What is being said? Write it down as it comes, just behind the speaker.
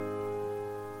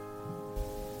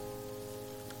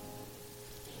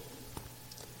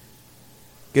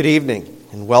Good evening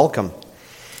and welcome.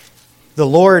 The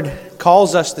Lord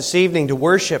calls us this evening to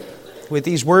worship with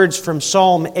these words from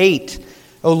Psalm 8.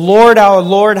 O Lord, our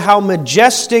Lord, how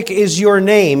majestic is your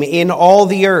name in all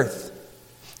the earth.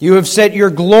 You have set your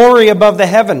glory above the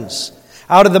heavens.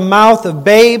 Out of the mouth of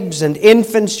babes and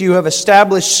infants you have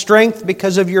established strength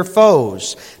because of your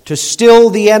foes, to still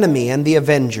the enemy and the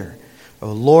avenger.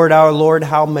 O Lord, our Lord,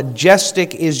 how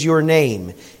majestic is your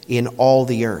name in all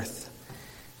the earth.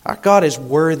 Our God is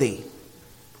worthy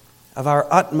of our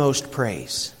utmost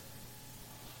praise.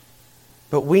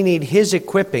 But we need His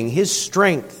equipping, His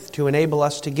strength to enable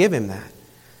us to give Him that.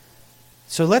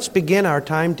 So let's begin our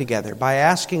time together by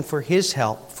asking for His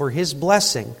help, for His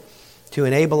blessing, to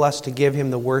enable us to give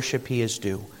Him the worship He is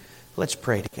due. Let's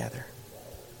pray together.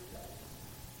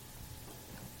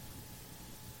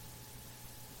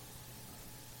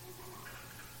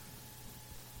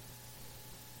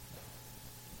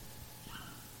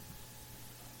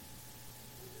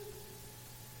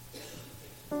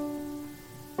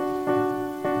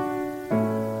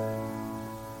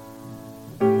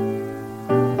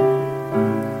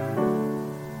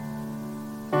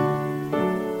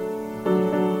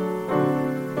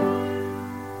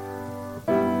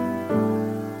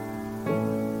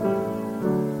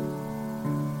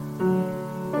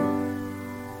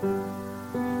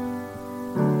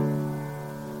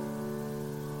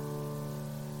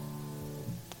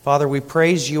 Father, we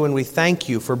praise you and we thank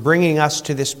you for bringing us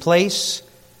to this place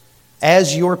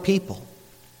as your people.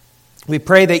 We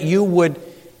pray that you would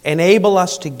enable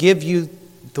us to give you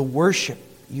the worship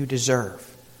you deserve,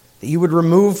 that you would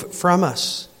remove from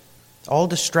us all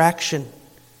distraction,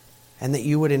 and that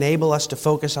you would enable us to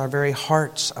focus our very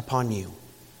hearts upon you.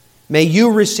 May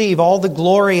you receive all the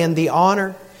glory and the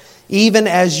honor, even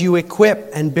as you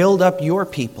equip and build up your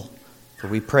people. For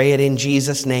we pray it in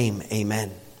Jesus' name.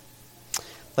 Amen.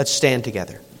 Let's stand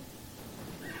together.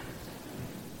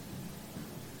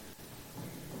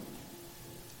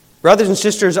 Brothers and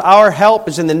sisters, our help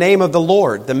is in the name of the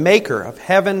Lord, the maker of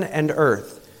heaven and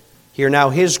earth. Hear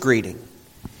now His greeting.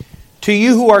 To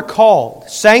you who are called,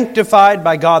 sanctified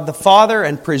by God the Father,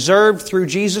 and preserved through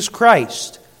Jesus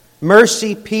Christ,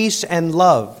 mercy, peace, and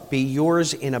love be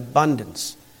yours in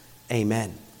abundance.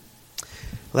 Amen.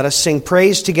 Let us sing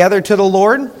praise together to the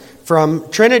Lord from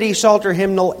Trinity Psalter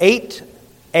Hymnal 8A.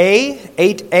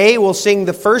 8A, we'll sing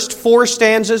the first 4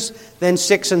 stanzas, then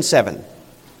 6 and 7.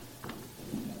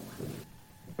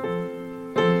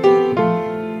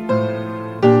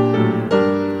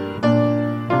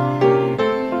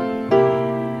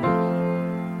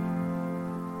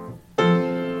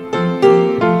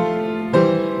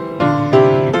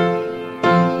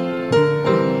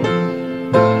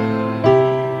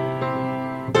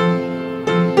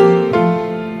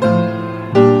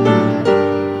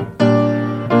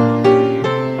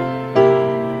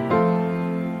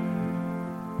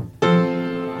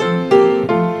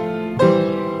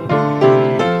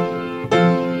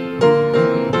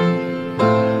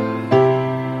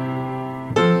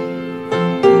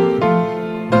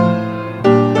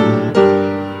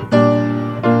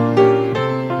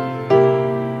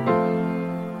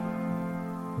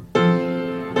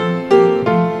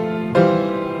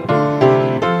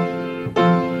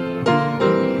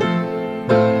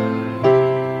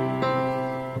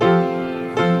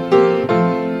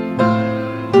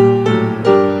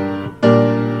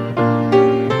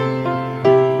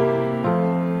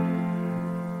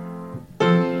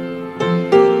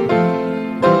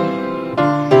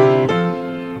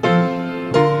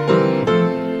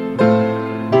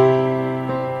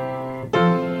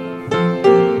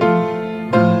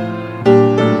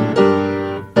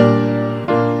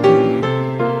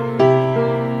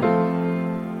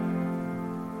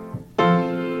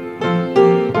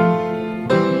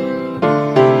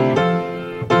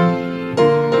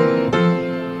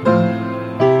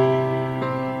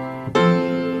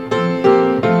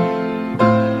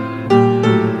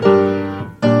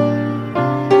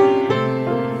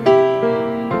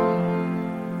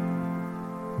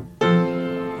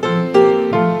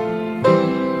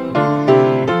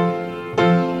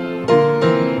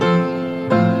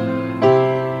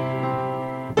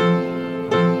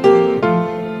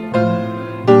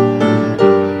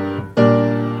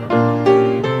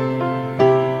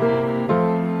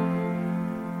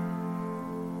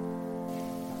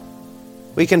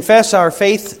 We confess our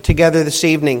faith together this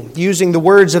evening using the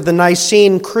words of the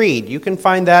Nicene Creed. You can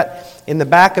find that in the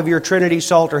back of your Trinity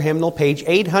Psalter hymnal, page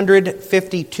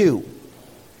 852.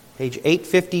 Page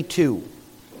 852.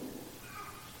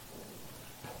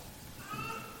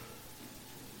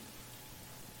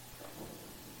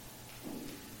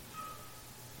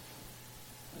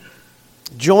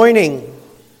 joining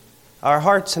our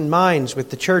hearts and minds with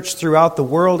the church throughout the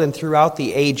world and throughout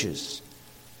the ages.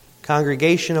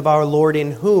 Congregation of our Lord,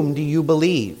 in whom do you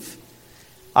believe?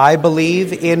 I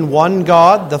believe in one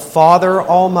God, the Father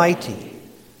Almighty,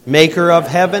 maker of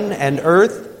heaven and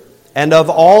earth, and of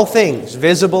all things,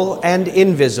 visible and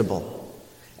invisible,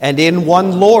 and in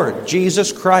one Lord,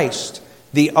 Jesus Christ,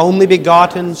 the only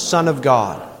begotten Son of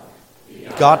God,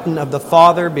 begotten of the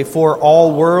Father before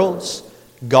all worlds,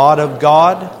 God of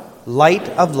God, light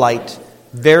of light,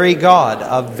 very God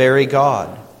of very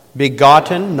God,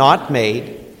 begotten, not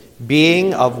made,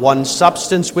 being of one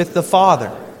substance with the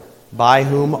Father, by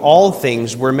whom all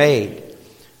things were made,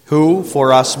 who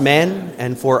for us men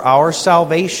and for our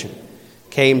salvation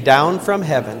came down from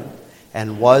heaven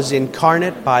and was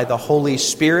incarnate by the Holy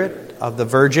Spirit of the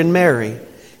Virgin Mary,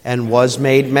 and was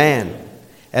made man,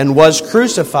 and was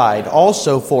crucified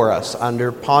also for us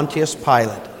under Pontius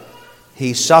Pilate.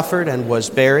 He suffered and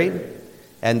was buried,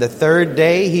 and the third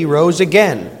day he rose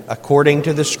again, according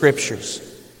to the Scriptures,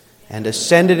 and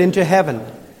ascended into heaven,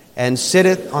 and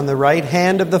sitteth on the right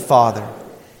hand of the Father.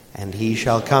 And he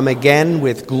shall come again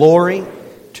with glory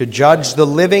to judge the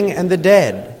living and the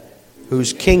dead,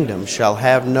 whose kingdom shall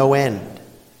have no end.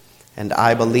 And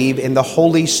I believe in the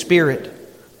Holy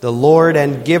Spirit, the Lord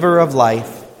and giver of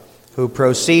life, who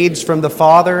proceeds from the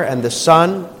Father and the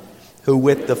Son, who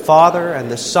with the Father and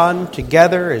the Son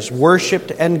together is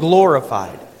worshipped and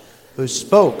glorified, who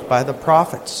spoke by the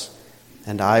prophets.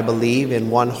 And I believe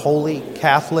in one holy,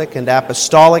 Catholic, and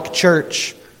apostolic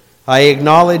church. I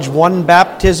acknowledge one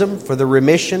baptism for the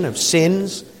remission of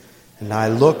sins, and I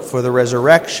look for the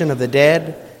resurrection of the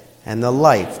dead and the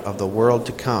life of the world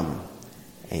to come.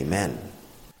 Amen.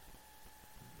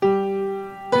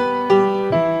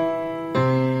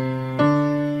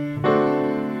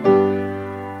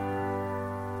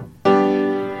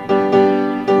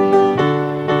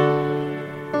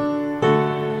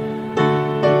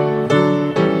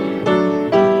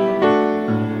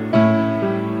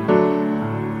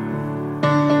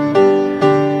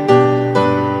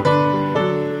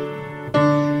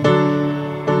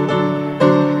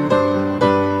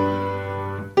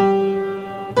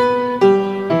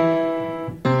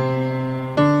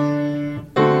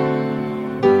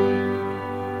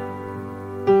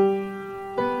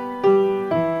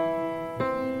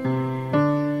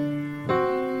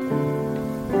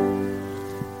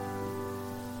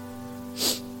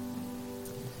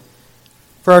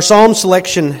 For our psalm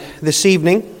selection this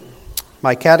evening,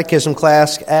 my catechism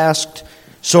class asked,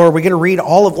 so are we going to read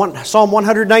all of Psalm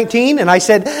 119? And I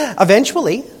said,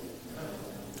 eventually.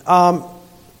 We're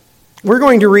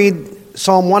going to read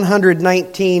Psalm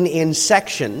 119 in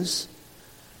sections.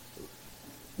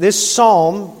 This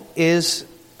psalm is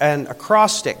an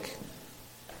acrostic.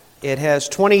 It has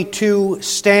 22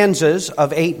 stanzas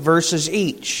of 8 verses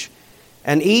each.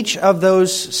 And each of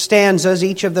those stanzas,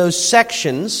 each of those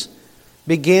sections,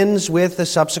 begins with the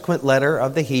subsequent letter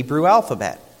of the Hebrew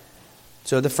alphabet.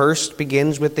 So the first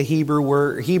begins with the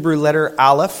Hebrew letter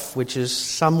Aleph, which is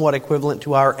somewhat equivalent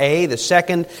to our A. The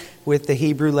second with the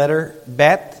Hebrew letter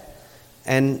Bet,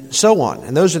 and so on.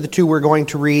 And those are the two we're going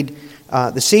to read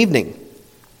this evening.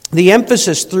 The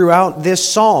emphasis throughout this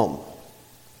psalm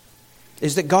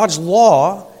is that God's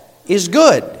law is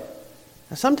good.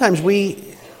 Now, sometimes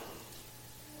we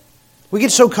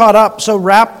get so caught up, so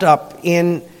wrapped up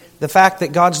in the fact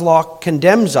that God's law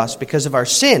condemns us because of our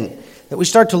sin, that we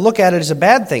start to look at it as a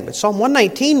bad thing. But Psalm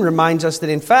 119 reminds us that,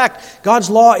 in fact,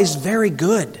 God's law is very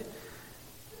good.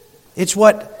 It's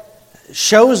what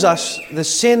shows us the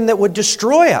sin that would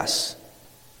destroy us,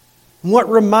 what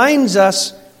reminds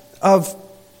us of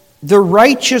the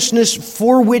righteousness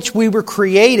for which we were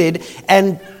created,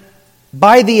 and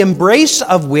by the embrace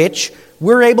of which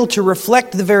we're able to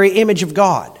reflect the very image of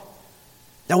God.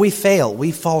 Now we fail,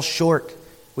 we fall short.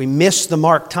 We miss the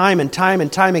mark time and time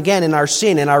and time again in our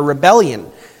sin, in our rebellion.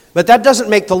 But that doesn't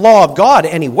make the law of God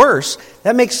any worse.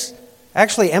 That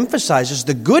actually emphasizes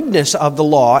the goodness of the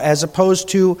law as opposed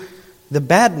to the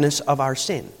badness of our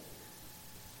sin.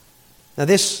 Now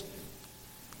this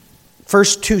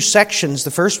first two sections, the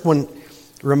first one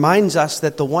reminds us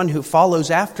that the one who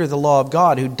follows after the law of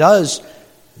God, who does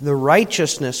the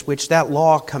righteousness which that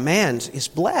law commands, is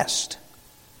blessed.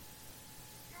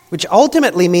 Which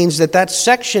ultimately means that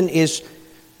section is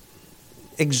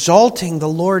exalting the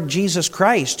Lord Jesus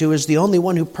Christ, who is the only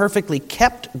one who perfectly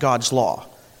kept God's law.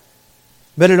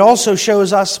 But it also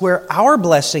shows us where our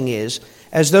blessing is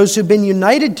as those who've been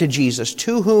united to Jesus,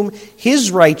 to whom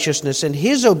His righteousness and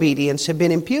His obedience have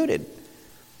been imputed.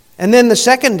 And then the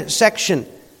second section,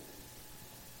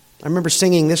 I remember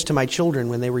singing this to my children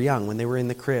when they were young, when they were in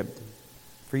the crib.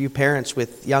 For you parents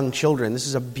with young children, this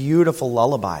is a beautiful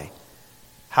lullaby.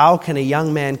 How can a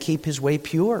young man keep his way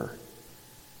pure?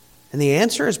 And the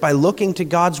answer is by looking to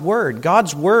God's Word.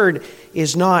 God's Word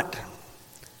is not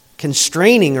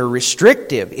constraining or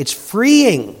restrictive. It's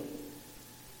freeing.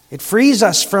 It frees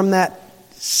us from that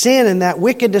sin and that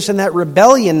wickedness and that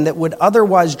rebellion that would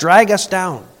otherwise drag us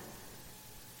down.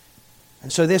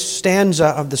 And so this stanza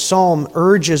of the psalm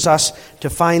urges us to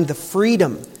find the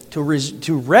freedom, to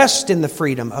rest in the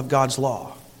freedom of God's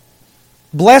law.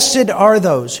 Blessed are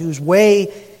those whose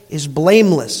way is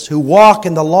blameless, who walk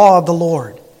in the law of the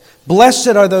Lord. Blessed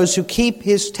are those who keep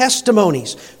His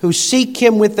testimonies, who seek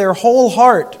Him with their whole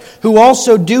heart, who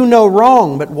also do no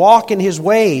wrong, but walk in His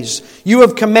ways. You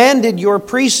have commanded your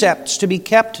precepts to be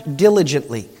kept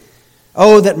diligently.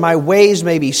 Oh, that my ways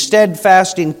may be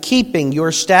steadfast in keeping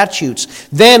your statutes.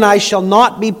 Then I shall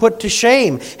not be put to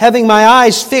shame, having my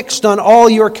eyes fixed on all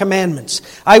your commandments.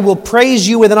 I will praise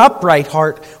you with an upright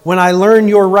heart when I learn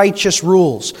your righteous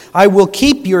rules. I will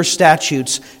keep your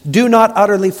statutes. Do not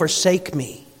utterly forsake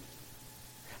me.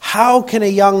 How can a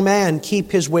young man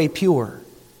keep his way pure?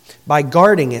 By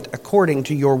guarding it according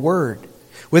to your word.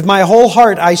 With my whole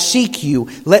heart I seek you.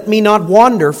 Let me not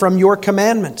wander from your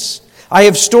commandments. I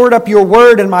have stored up your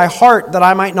word in my heart that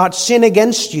I might not sin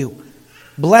against you.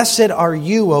 Blessed are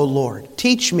you, O Lord.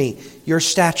 Teach me your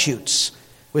statutes.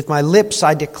 With my lips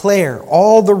I declare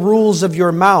all the rules of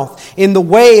your mouth. In the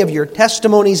way of your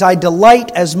testimonies I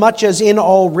delight as much as in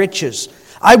all riches.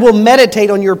 I will meditate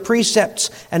on your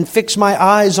precepts and fix my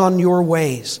eyes on your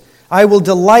ways. I will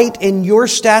delight in your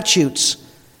statutes.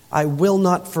 I will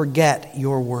not forget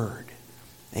your word.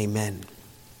 Amen.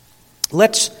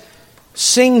 Let's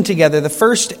sing together the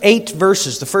first 8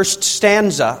 verses, the first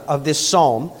stanza of this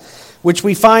psalm, which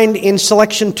we find in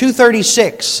selection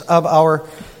 236 of our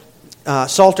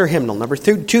Psalter hymnal, number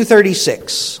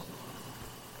 236.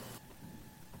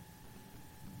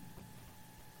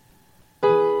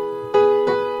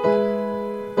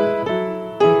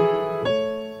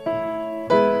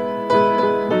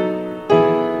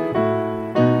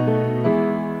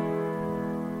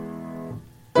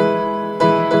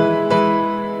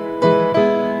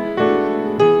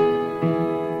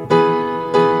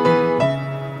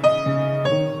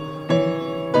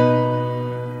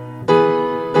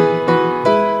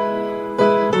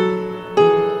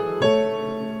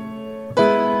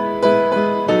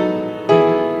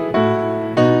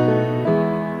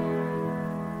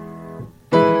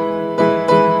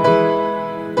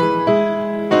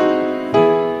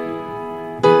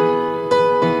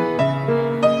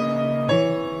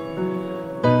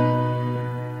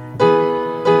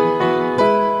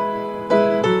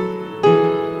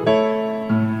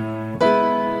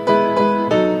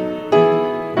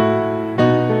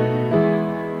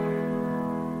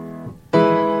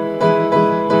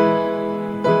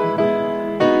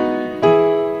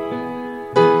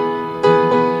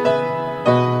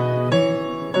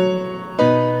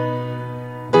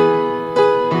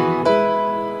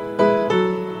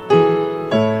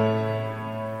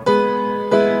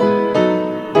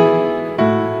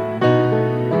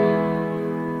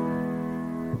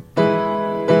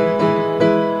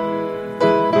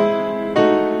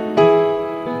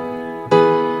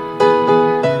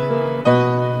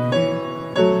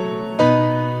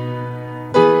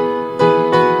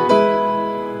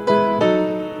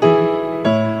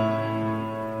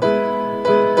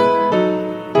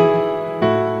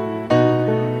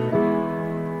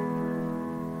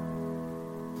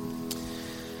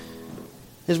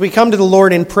 As we come to the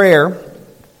Lord in prayer,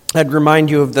 I'd remind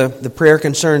you of the prayer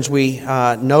concerns we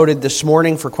noted this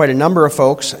morning for quite a number of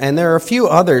folks, and there are a few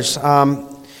others.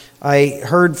 I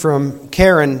heard from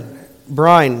Karen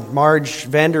Brine, Marge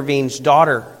Vanderveen's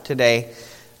daughter, today,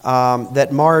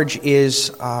 that Marge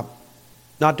is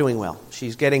not doing well.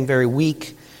 She's getting very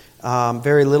weak,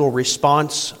 very little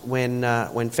response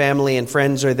when family and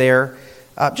friends are there.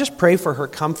 Just pray for her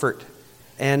comfort,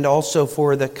 and also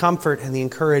for the comfort and the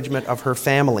encouragement of her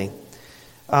family.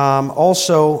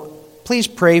 Also, please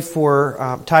pray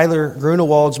for Tyler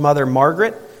Grunewald's mother,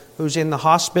 Margaret, who's in the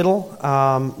hospital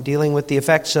dealing with the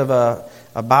effects of a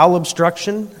bowel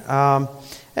obstruction.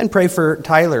 And pray for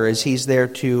Tyler as he's there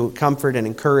to comfort and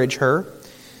encourage her.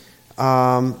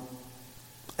 And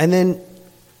then,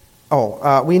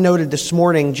 we noted this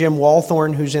morning Jim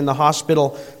Walthorn, who's in the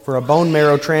hospital for a bone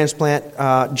marrow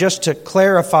transplant. Just to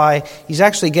clarify, he's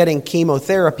actually getting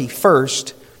chemotherapy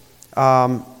first,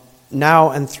 now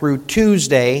and through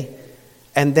Tuesday,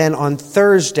 and then on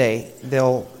Thursday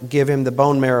they'll give him the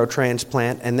bone marrow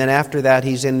transplant, and then after that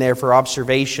he's in there for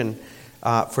observation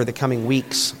for the coming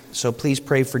weeks. So please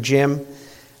pray for Jim.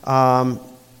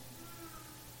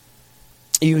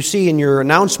 You see in your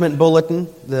announcement bulletin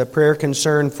the prayer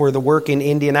concern for the work in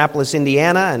Indianapolis,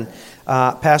 Indiana, and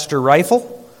Pastor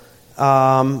Rifle.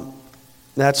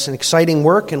 That's an exciting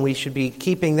work, and we should be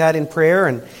keeping that in prayer.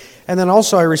 And then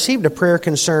also I received a prayer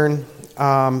concern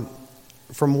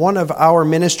from one of our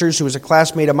ministers who was a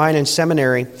classmate of mine in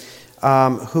seminary,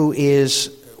 who is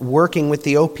working with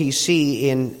the OPC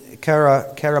in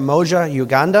Karamoja,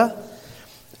 Uganda.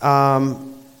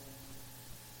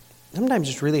 Sometimes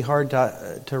it's really hard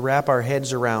to wrap our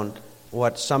heads around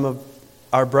what some of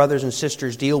our brothers and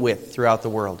sisters deal with throughout the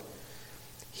world.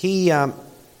 He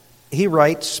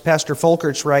writes, Pastor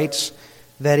Folkerts writes,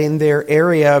 that in their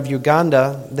area of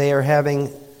Uganda, they are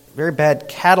having very bad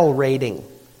cattle raiding.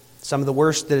 Some of the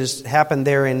worst that has happened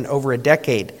there in over a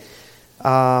decade.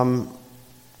 One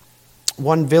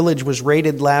village was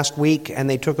raided last week, and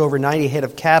they took over 90 head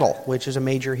of cattle, which is a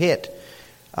major hit.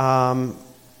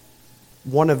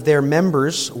 One of their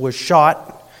members was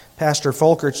shot. Pastor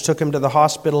Folkerts took him to the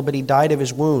hospital, but he died of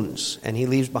his wounds, and he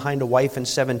leaves behind a wife and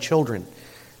 7 children.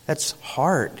 That's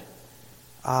hard.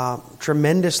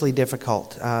 Tremendously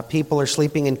difficult. People are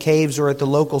sleeping in caves or at the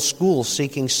local schools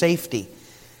seeking safety.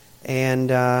 And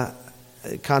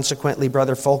consequently,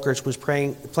 Brother Folkerts was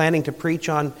planning to preach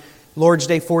on Lord's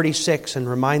Day 46 and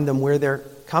remind them where their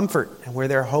comfort and where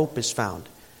their hope is found.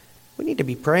 We need to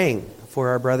be praying for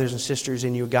our brothers and sisters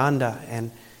in Uganda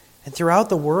and throughout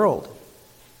the world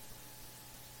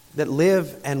that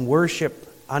live and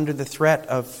worship under the threat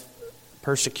of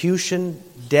persecution,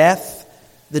 death,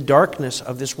 the darkness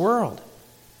of this world.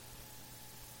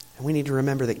 And we need to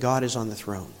remember that God is on the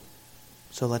throne.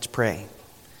 So let's pray.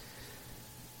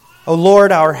 O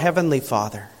Lord, our Heavenly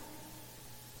Father,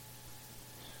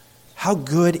 how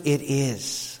good it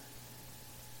is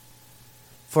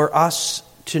for us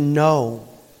to know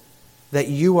that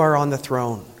you are on the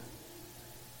throne.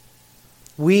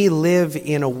 We live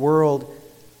in a world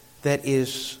that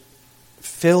is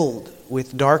filled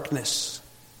with darkness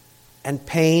and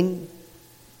pain,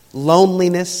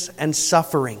 loneliness and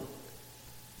suffering.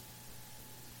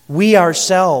 We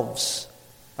ourselves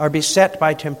are beset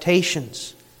by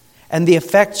temptations and the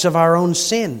effects of our own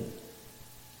sin.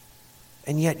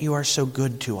 And yet you are so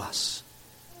good to us.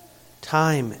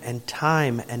 Time and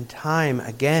time and time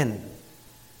again.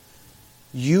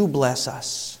 You bless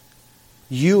us.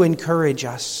 You encourage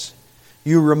us.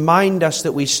 You remind us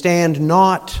that we stand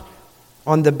not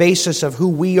on the basis of who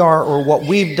we are or what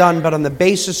we've done, but on the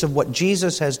basis of what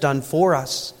Jesus has done for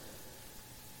us.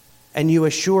 And you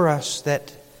assure us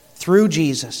that through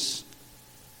Jesus,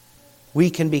 we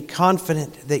can be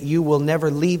confident that you will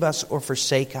never leave us or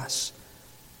forsake us.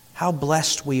 How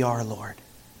blessed we are, Lord,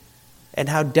 and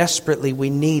how desperately we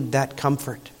need that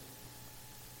comfort.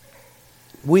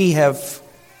 We have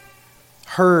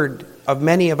heard of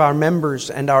many of our members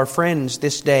and our friends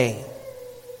this day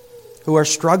who are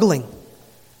struggling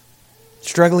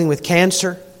with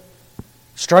cancer,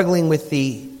 struggling with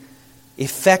the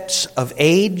effects of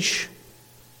age,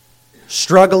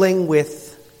 struggling with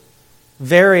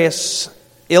various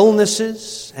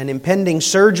illnesses and impending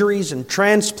surgeries and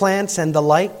transplants and the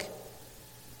like.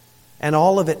 And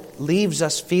all of it leaves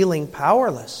us feeling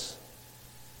powerless.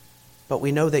 But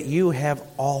we know that you have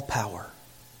all power,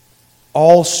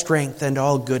 all strength, and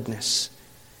all goodness.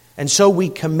 And so we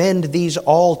commend these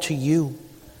all to you.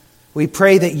 We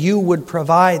pray that you would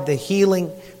provide the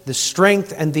healing, the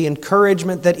strength, and the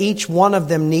encouragement that each one of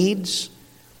them needs.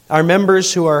 Our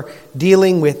members who are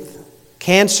dealing with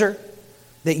cancer,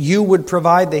 that you would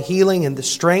provide the healing and the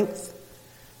strength.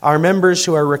 Our members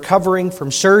who are recovering from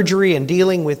surgery and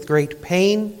dealing with great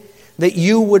pain, that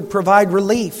you would provide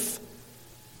relief.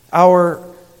 Our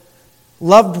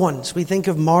loved ones, we think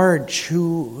of Marge,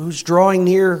 who's drawing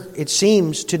near, it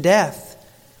seems, to death.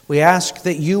 We ask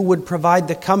that you would provide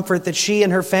the comfort that she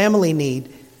and her family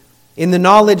need in the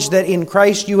knowledge that in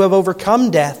Christ you have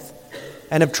overcome death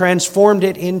and have transformed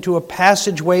it into a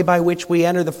passageway by which we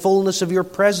enter the fullness of your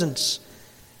presence.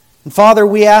 And Father,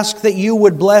 we ask that you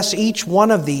would bless each one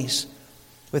of these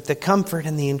with the comfort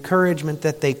and the encouragement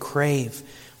that they crave.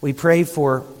 We pray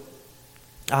for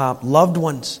loved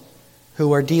ones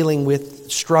who are dealing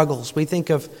with struggles. We think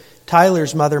of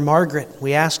Tyler's mother, Margaret.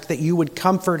 We ask that you would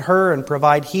comfort her and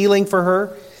provide healing for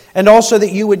her, and also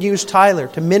that you would use Tyler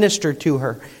to minister to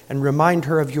her and remind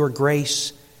her of your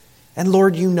grace. And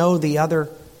Lord, you know the other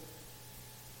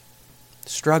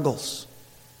struggles,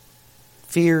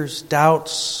 fears,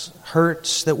 doubts,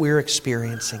 hurts that we're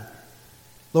experiencing.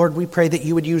 Lord, we pray that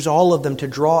you would use all of them to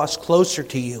draw us closer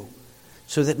to you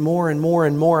so that more and more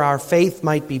and more our faith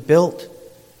might be built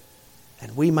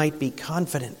and we might be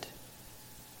confident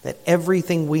that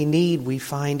everything we need we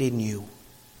find in you.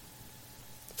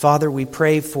 Father, we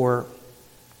pray for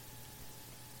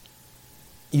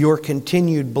your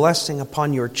continued blessing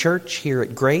upon your church here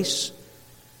at Grace,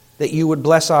 that you would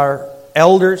bless our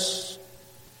elders,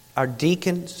 our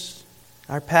deacons,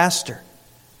 our pastor,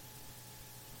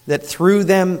 that through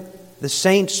them the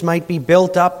saints might be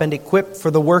built up and equipped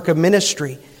for the work of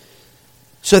ministry,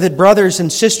 so that brothers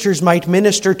and sisters might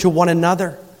minister to one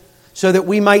another, so that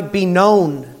we might be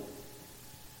known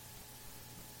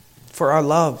for our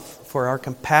love, for our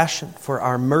compassion, for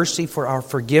our mercy, for our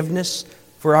forgiveness,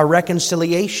 for our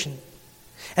reconciliation.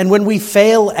 And when we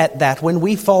fail at that, when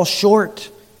we fall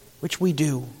short, which we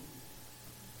do,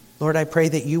 Lord, I pray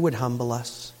that you would humble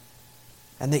us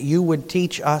and that you would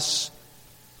teach us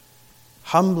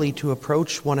humbly to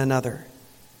approach one another,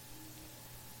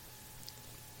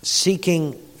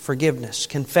 seeking forgiveness,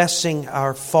 confessing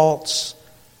our faults,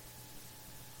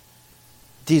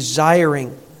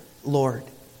 desiring, Lord,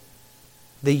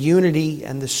 the unity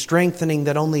and the strengthening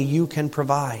that only you can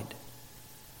provide.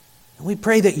 And we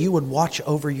pray that you would watch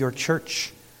over your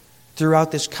church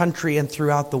throughout this country and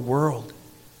throughout the world.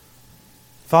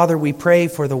 Father, we pray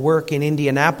for the work in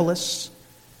Indianapolis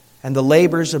and the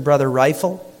labors of Brother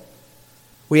Rifle.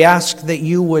 We ask that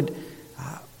you would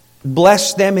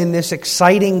bless them in this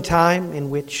exciting time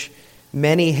in which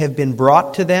many have been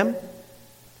brought to them,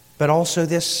 but also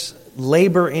this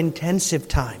labor-intensive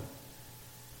time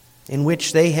in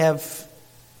which they have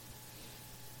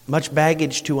much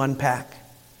baggage to unpack,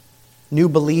 new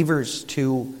believers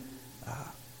to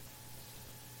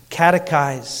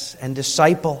catechize and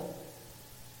disciple,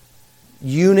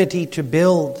 unity to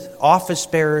build, office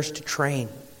bearers to train.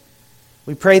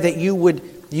 We pray that you would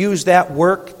use that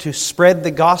work to spread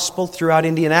the gospel throughout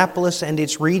Indianapolis and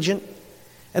its region.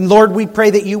 And Lord, we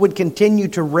pray that you would continue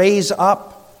to raise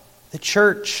up the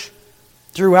church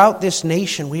throughout this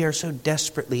nation. We are so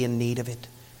desperately in need of it.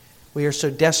 We are so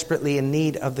desperately in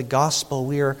need of the gospel.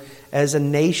 We are, as a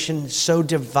nation, so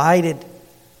divided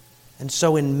and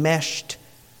so enmeshed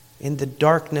in the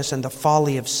darkness and the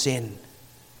folly of sin.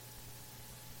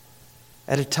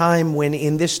 At a time when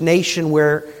in this nation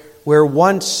where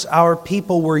once our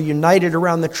people were united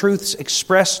around the truths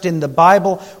expressed in the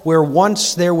Bible, where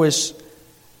once there was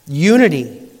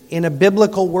unity in a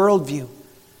biblical worldview,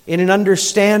 in an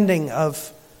understanding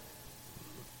of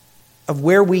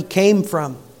where we came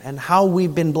from and how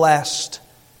we've been blessed,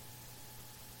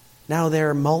 now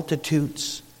there are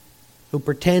multitudes who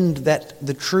pretend that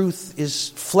the truth is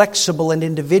flexible and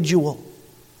individual,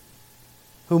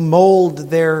 who mold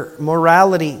their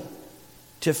morality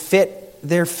to fit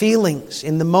their feelings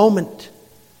in the moment,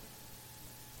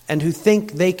 and who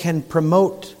think they can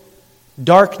promote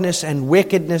darkness and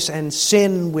wickedness and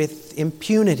sin with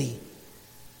impunity.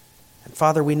 And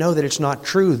Father, we know that it's not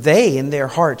true. They, in their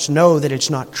hearts, know that it's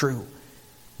not true.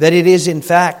 That it is, in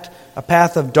fact, a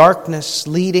path of darkness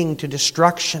leading to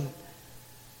destruction.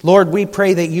 Lord, we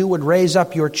pray that you would raise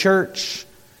up your church,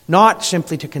 not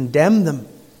simply to condemn them,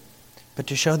 but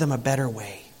to show them a better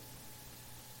way.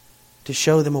 To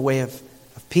show them a way of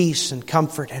peace and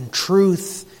comfort and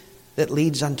truth that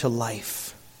leads unto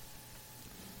life.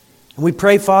 And we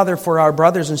pray, Father, for our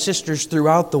brothers and sisters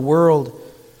throughout the world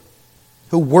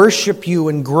who worship you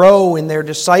and grow in their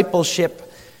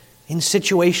discipleship in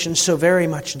situations so very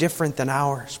much different than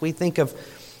ours. We think of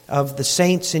the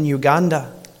saints in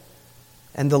Uganda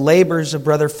and the labors of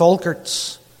Brother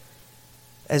Folkerts,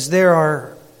 as there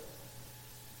are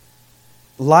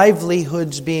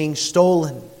livelihoods being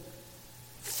stolen,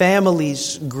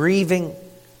 families grieving,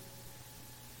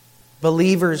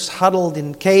 believers huddled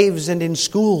in caves and in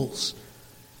schools,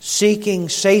 seeking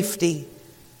safety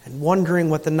and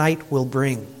wondering what the night will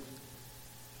bring.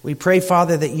 We pray,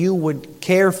 Father, that you would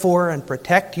care for and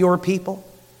protect your people,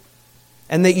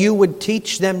 and that you would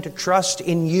teach them to trust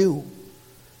in you,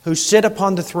 who sit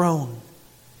upon the throne,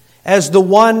 as the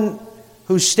one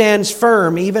who stands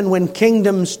firm even when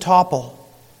kingdoms topple,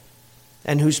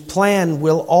 and whose plan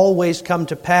will always come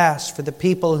to pass for the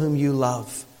people whom you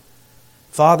love.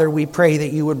 Father, we pray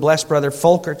that you would bless Brother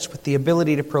Folkerts with the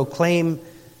ability to proclaim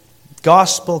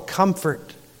gospel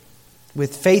comfort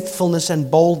with faithfulness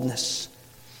and boldness.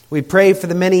 We pray for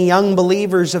the many young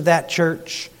believers of that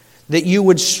church, that you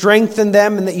would strengthen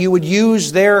them and that you would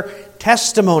use their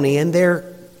testimony and their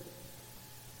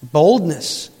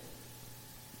boldness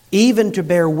even to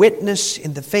bear witness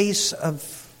in the face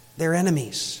of their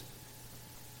enemies.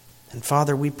 And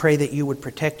Father, we pray that you would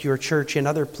protect your church in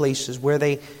other places where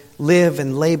they live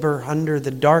and labor under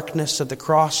the darkness of the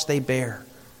cross they bear.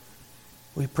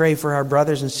 We pray for our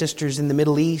brothers and sisters in the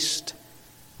Middle East,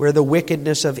 where the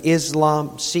wickedness of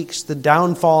Islam seeks the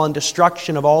downfall and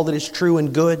destruction of all that is true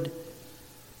and good.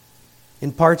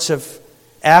 in parts of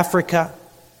Africa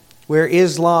where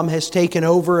Islam has taken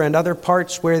over, and other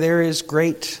parts where there is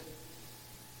great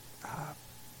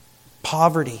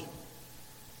poverty.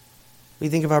 We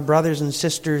think of our brothers and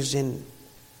sisters in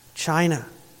China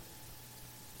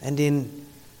and in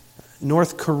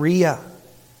North Korea,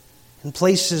 in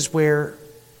places where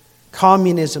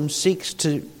communism seeks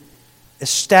to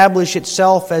establish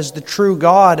itself as the true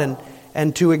God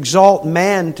and to exalt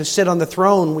man to sit on the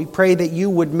throne. We pray that you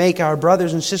would make our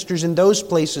brothers and sisters in those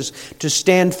places to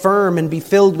stand firm and be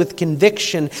filled with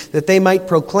conviction, that they might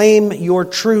proclaim your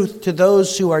truth to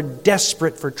those who are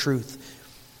desperate for truth.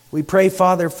 We pray,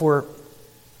 Father, for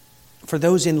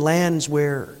those in lands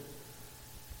where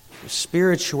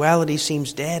spirituality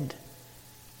seems dead,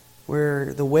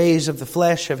 where the ways of the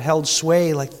flesh have held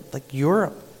sway like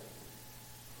Europe,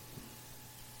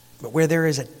 but where there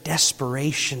is a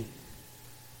desperation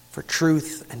for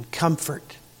truth and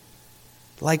comfort.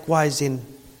 Likewise in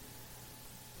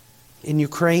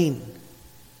Ukraine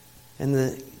and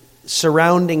the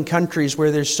surrounding countries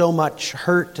where there's so much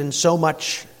hurt and so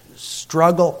much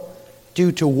struggle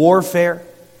due to warfare.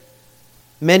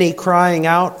 Many crying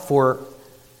out for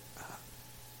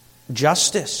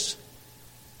justice.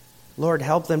 Lord,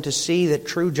 help them to see that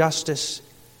true justice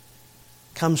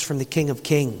comes from the King of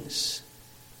Kings.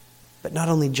 But not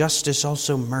only justice,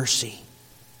 also mercy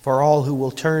for all who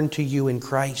will turn to you in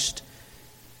Christ.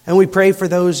 And we pray for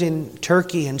those in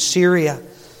Turkey and Syria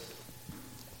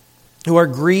who are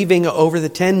grieving over the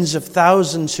tens of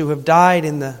thousands who have died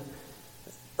in the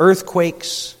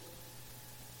earthquakes,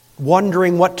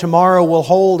 wondering what tomorrow will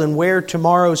hold and where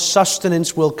tomorrow's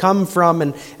sustenance will come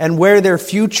from and where their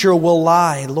future will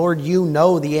lie. Lord, you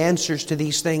know the answers to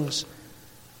these things.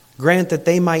 Grant that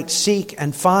they might seek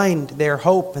and find their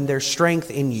hope and their strength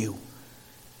in you.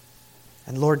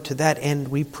 And Lord, to that end,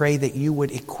 we pray that you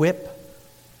would equip,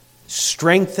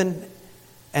 strengthen,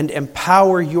 and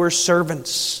empower your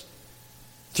servants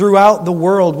throughout the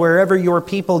world, wherever your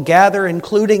people gather,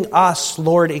 including us.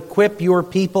 Lord, equip your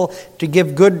people to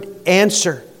give good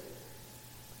answer,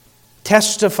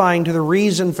 testifying to the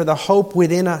reason for the hope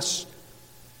within us,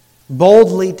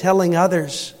 boldly telling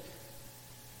others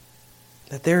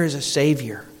that there is a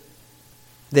Savior,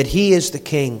 that He is the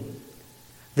King,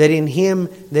 that in Him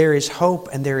there is hope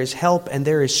and there is help and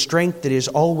there is strength that is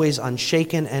always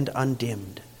unshaken and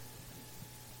undimmed.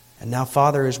 And now,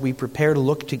 Father, as we prepare to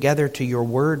look together to your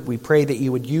word, we pray that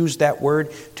you would use that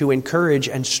word to encourage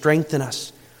and strengthen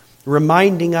us,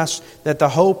 reminding us that the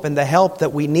hope and the help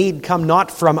that we need come not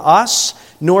from us,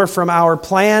 nor from our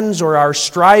plans or our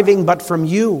striving, but from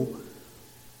you,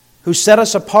 who set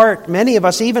us apart, many of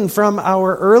us even from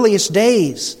our earliest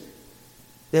days,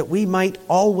 that we might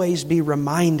always be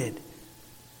reminded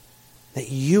that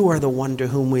you are the one to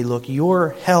whom we look.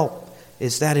 Your help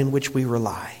is that in which we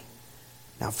rely.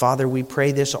 Now, Father, we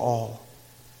pray this all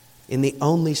in the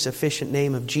only sufficient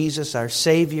name of Jesus, our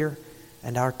Savior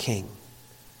and our King.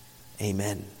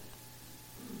 Amen.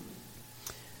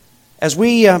 As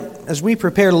we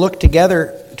prepare to look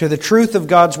together to the truth of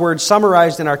God's Word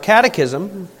summarized in our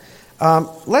catechism,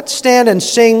 let's stand and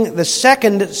sing the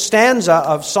second stanza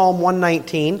of Psalm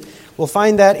 119. We'll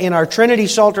find that in our Trinity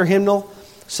Psalter hymnal,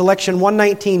 selection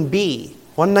 119B.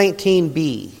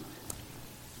 119B.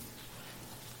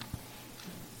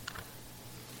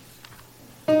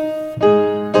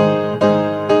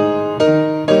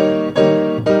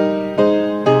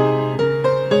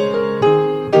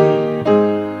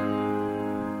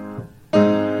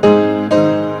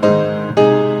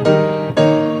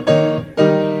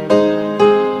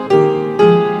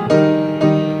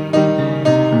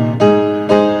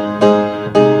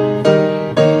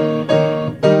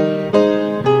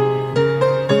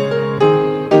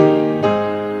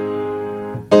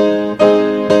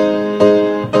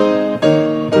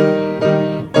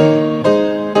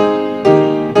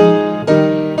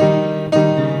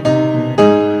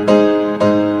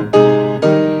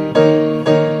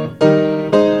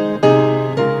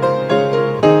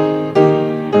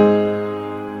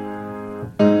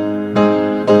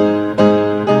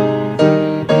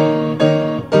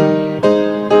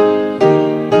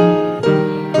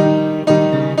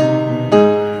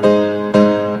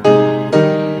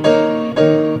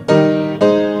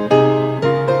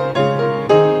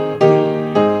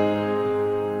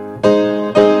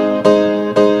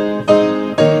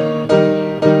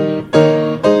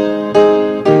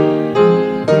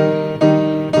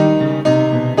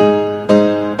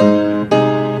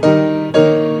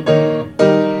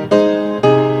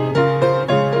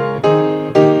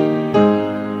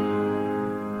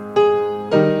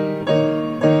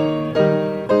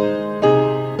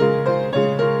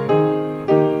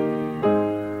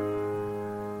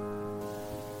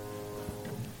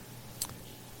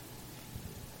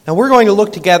 We're going to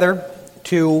look together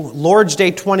to Lord's Day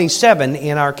 27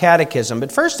 in our catechism.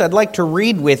 But first, I'd like to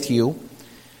read with you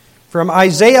from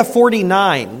Isaiah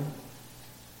 49.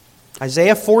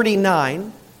 Isaiah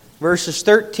 49, verses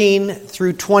 13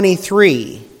 through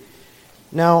 23.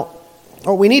 Now,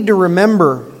 what we need to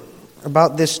remember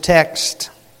about this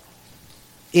text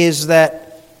is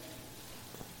that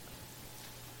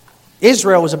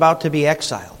Israel was about to be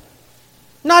exiled.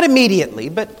 Not immediately,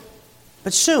 but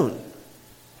soon.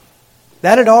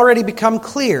 That had already become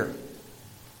clear.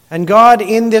 And God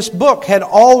in this book had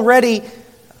already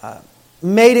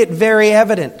made it very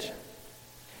evident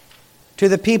to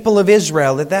the people of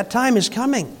Israel that that time is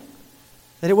coming.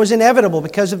 That it was inevitable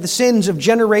because of the sins of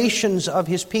generations of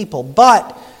His people.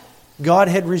 But God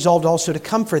had resolved also to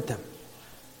comfort them,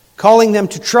 calling them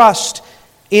to trust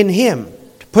in Him,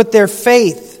 to put their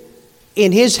faith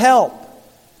in His help,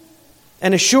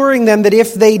 and assuring them that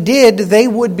if they did, they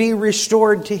would be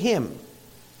restored to Him.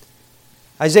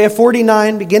 Isaiah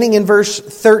 49, beginning in verse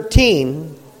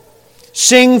 13,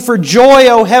 "Sing for joy,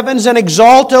 O heavens, and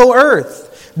exalt, O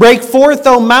earth. Break forth,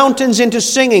 O mountains, into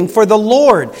singing, for the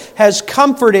Lord has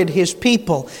comforted His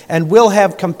people and will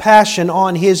have compassion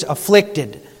on His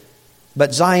afflicted.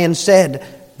 But Zion said,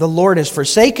 the Lord has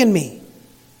forsaken me.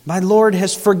 My Lord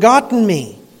has forgotten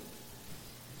me.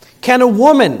 Can a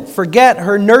woman forget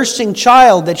her nursing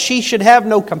child, that she should have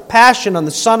no compassion on the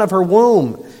son of her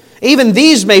womb? Even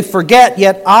these may forget,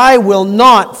 yet I will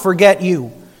not forget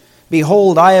you.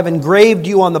 Behold, I have engraved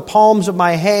you on the palms of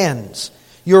my hands.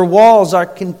 Your walls are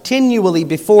continually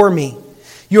before me.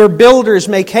 Your builders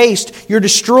make haste. Your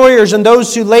destroyers and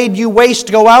those who laid you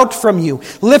waste go out from you.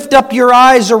 Lift up your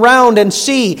eyes around and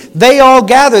see. They all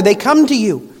gather. They come to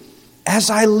you. As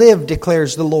I live,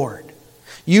 declares the Lord,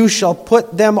 you shall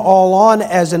put them all on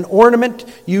as an ornament.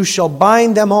 You shall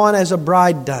bind them on as a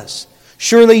bride does.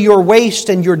 Surely your waste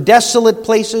and your desolate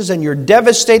places and your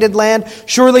devastated land,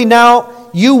 surely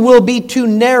now you will be too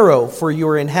narrow for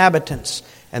your inhabitants,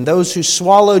 and those who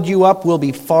swallowed you up will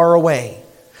be far away.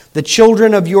 The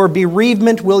children of your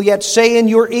bereavement will yet say in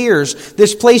your ears,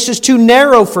 this place is too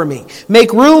narrow for me.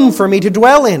 Make room for me to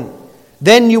dwell in.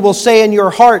 Then you will say in your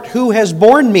heart, who has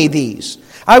borne me these?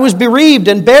 I was bereaved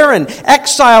and barren,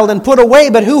 exiled and put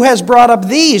away, but who has brought up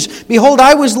these? Behold,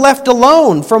 I was left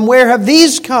alone. From where have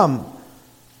these come?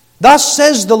 Thus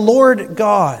says the Lord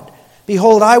God,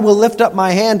 behold, I will lift up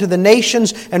my hand to the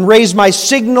nations and raise my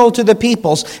signal to the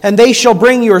peoples, and they shall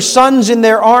bring your sons in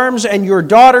their arms, and your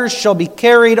daughters shall be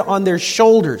carried on their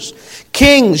shoulders.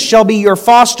 Kings shall be your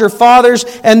foster fathers,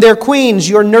 and their queens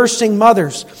your nursing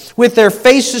mothers. With their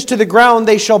faces to the ground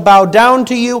they shall bow down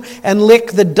to you and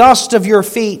lick the dust of your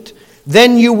feet.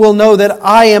 Then you will know that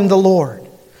I am the Lord.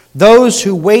 Those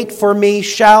who wait for me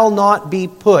shall not be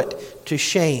put to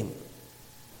shame.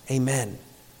 Amen.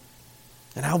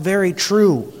 And how very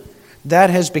true that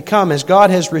has become as God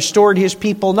has restored His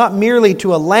people not merely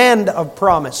to a land of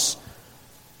promise,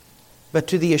 but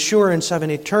to the assurance of an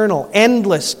eternal,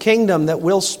 endless kingdom that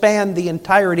will span the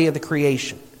entirety of the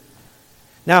creation.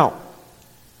 Now,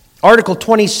 Article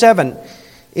 27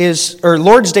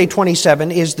 Lord's Day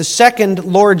 27 is the second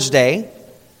Lord's Day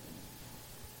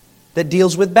that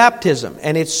deals with baptism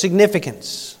and its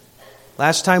significance.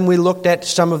 Last time we looked at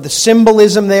some of the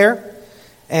symbolism there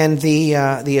and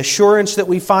the assurance that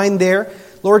we find there.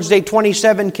 Lord's Day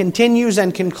 27 continues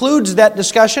and concludes that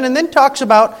discussion and then talks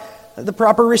about the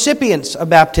proper recipients of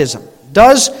baptism.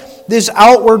 Does this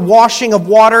outward washing of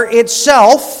water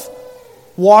itself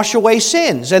wash away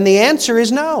sins? And the answer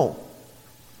is no.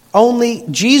 Only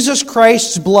Jesus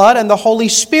Christ's blood and the Holy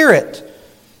Spirit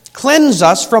cleanse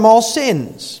us from all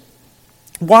sins.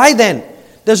 Why then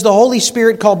does the Holy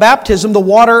Spirit call baptism the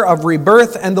water of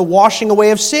rebirth and the washing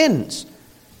away of sins?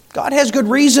 God has good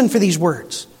reason for these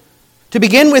words. To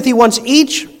begin with, He wants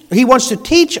to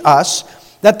teach us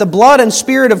that the blood and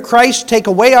Spirit of Christ take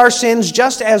away our sins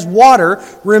just as water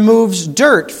removes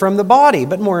dirt from the body.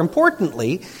 But more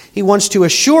importantly, He wants to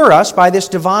assure us by this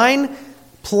divine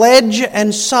pledge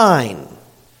and sign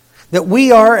that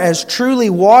we are as truly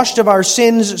washed of our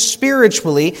sins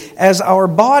spiritually as our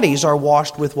bodies are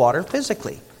washed with water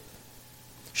physically.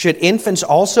 Should infants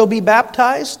also be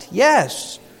baptized?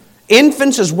 Yes.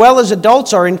 Infants as well as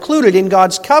adults are included in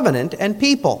God's covenant and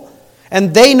people.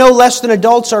 And they, no less than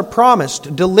adults, are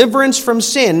promised deliverance from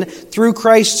sin through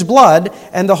Christ's blood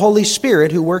and the Holy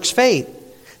Spirit who works faith.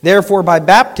 Therefore, by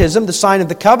baptism, the sign of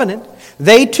the covenant,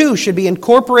 they too should be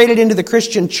incorporated into the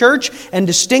Christian church and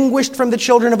distinguished from the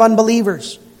children of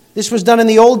unbelievers. This was done in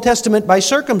the Old Testament by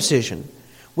circumcision,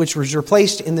 which was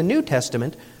replaced in the New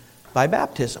Testament by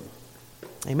baptism.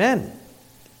 Amen.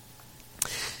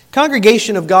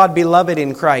 Congregation of God, beloved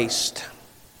in Christ,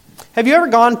 have you ever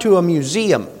gone to a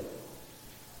museum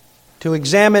to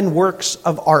examine works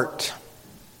of art?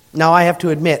 Now, I have to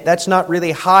admit, that's not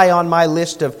really high on my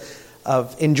list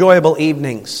of enjoyable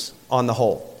evenings on the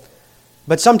whole.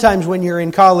 But sometimes when you're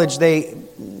in college, they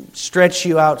stretch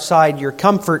you outside your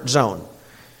comfort zone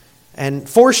and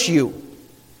force you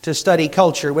to study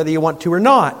culture, whether you want to or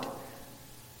not.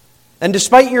 And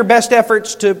despite your best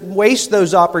efforts to waste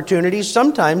those opportunities,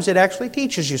 sometimes it actually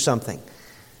teaches you something.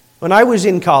 When I was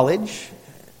in college,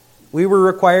 we were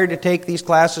required to take these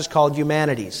classes called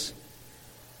humanities.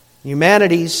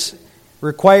 Humanities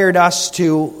required us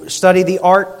to study the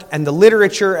art and the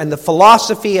literature and the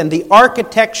philosophy and the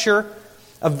architecture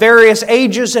of various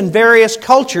ages and various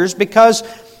cultures, because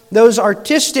those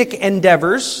artistic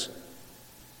endeavors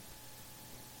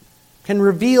can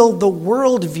reveal the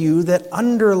worldview that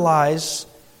underlies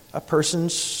a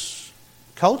person's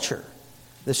culture,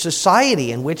 the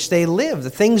society in which they live,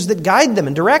 the things that guide them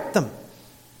and direct them.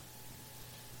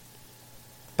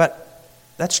 But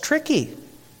that's tricky.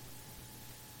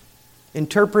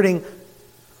 Interpreting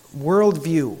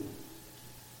worldview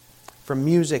from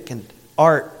music and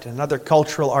art and other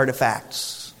cultural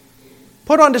artifacts.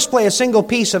 Put on display a single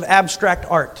piece of abstract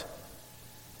art.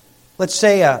 Let's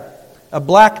say a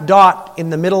black dot in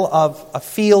the middle of a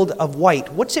field of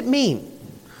white. What's it mean?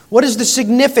 What is the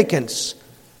significance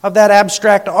of that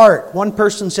abstract art? One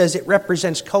person says it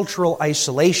represents cultural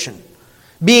isolation,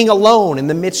 being alone in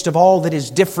the midst of all that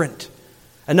is different.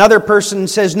 Another person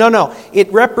says, no,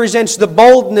 it represents the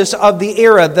boldness of the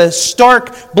era, the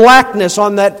stark blackness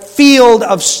on that field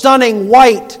of stunning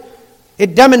white.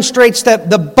 It demonstrates that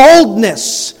the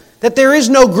boldness, that there is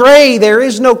no gray, there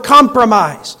is no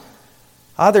compromise.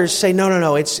 Others say,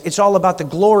 no, it's all about the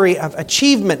glory of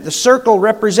achievement. The circle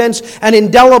represents an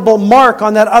indelible mark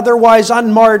on that otherwise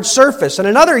unmarred surface. And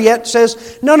another yet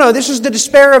says, no, this is the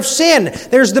despair of sin.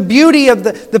 There's the beauty of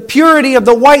the purity of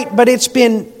the white, but it's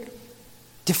been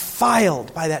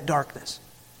defiled by that darkness.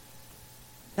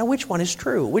 Now, which one is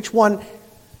true? Which one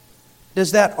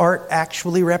does that art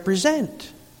actually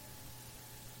represent?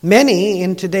 Many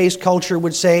in today's culture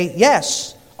would say,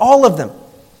 yes, all of them.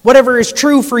 Whatever is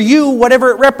true for you, whatever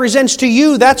it represents to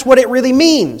you, that's what it really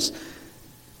means.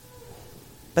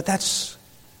 But that's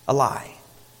a lie.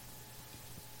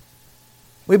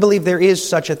 We believe there is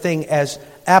such a thing as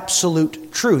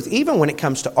absolute truth, even when it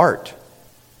comes to art.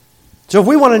 So if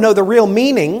we want to know the real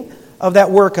meaning of that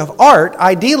work of art,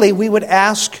 ideally we would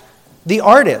ask the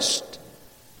artist.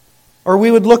 Or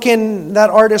we would look in that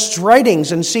artist's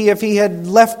writings and see if he had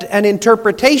left an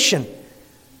interpretation.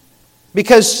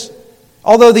 Because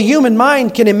although the human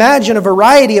mind can imagine a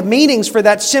variety of meanings for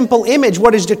that simple image,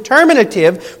 what is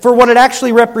determinative for what it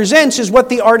actually represents is what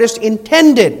the artist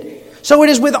intended. So it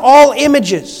is with all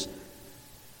images.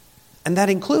 And that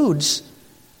includes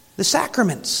the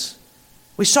sacraments.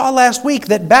 We saw last week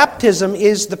that baptism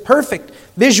is the perfect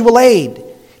visual aid.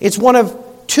 It's one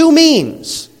of two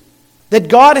means that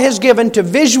God has given to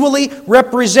visually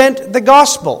represent the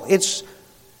gospel. It's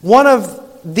one of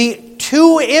the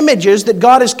two images that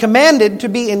God has commanded to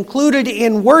be included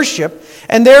in worship,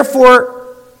 and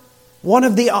therefore one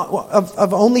of the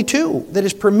of only two that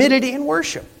is permitted in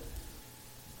worship.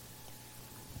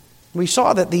 We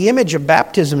saw that the image of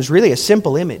baptism is really a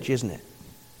simple image, isn't it?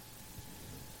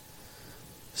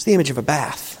 It's the image of a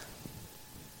bath.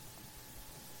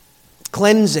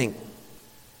 Cleansing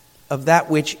of that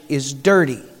which is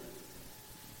dirty.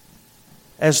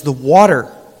 As the water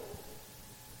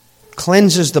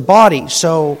cleanses the body,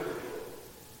 so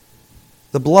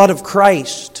the blood of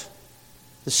Christ,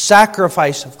 the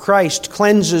sacrifice of Christ,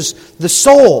 cleanses the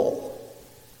soul.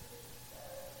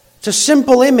 It's a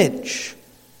simple image.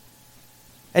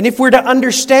 And if we're to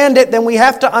understand it, then we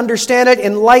have to understand it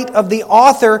in light of the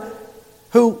author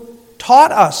who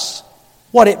taught us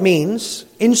what it means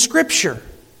in Scripture.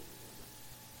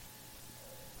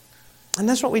 And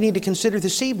that's what we need to consider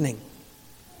this evening.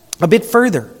 A bit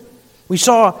further. We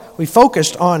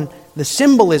focused on the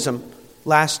symbolism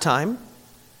last time.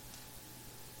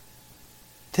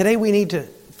 Today we need to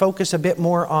focus a bit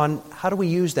more on how do we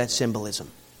use that symbolism?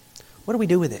 What do we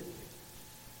do with it?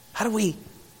 How do we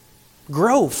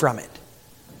grow from it?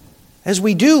 As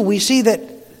we do, we see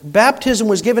that baptism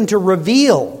was given to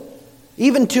reveal,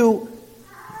 even to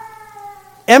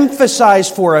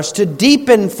emphasize for us, to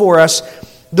deepen for us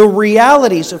the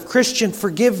realities of Christian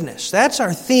forgiveness. That's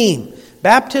our theme.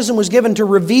 Baptism was given to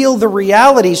reveal the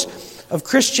realities of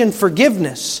Christian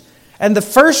forgiveness. And the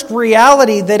first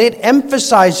reality that it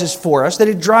emphasizes for us, that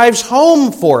it drives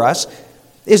home for us,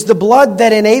 is the blood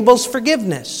that enables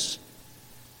forgiveness.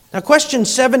 Now, question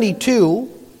 72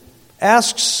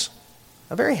 asks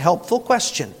a very helpful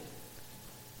question.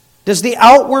 Does the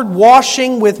outward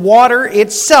washing with water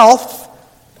itself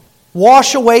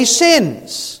wash away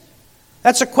sins?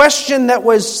 That's a question that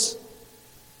was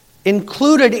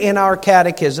included in our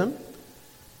catechism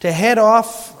to head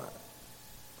off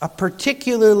a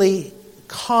particularly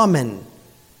common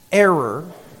error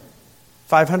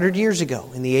 500 years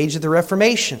ago in the age of the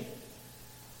Reformation.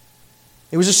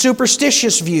 It was a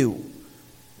superstitious view,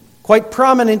 quite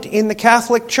prominent in the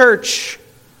Catholic Church.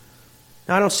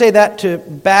 Now, I don't say that to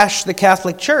bash the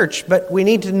Catholic Church, but we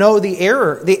need to know the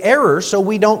error so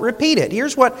we don't repeat it.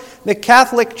 Here's what the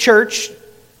Catholic Church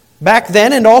back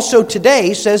then and also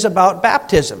today says about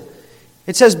baptism.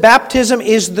 It says baptism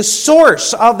is the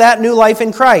source of that new life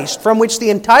in Christ, from which the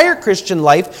entire Christian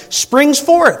life springs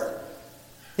forth.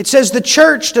 It says the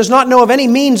church does not know of any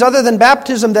means other than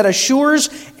baptism that assures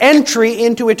entry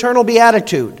into eternal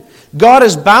beatitude. God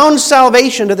has bound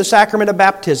salvation to the sacrament of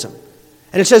baptism.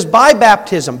 And it says by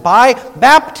baptism,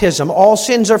 all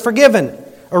sins are forgiven.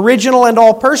 Original and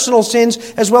all personal sins,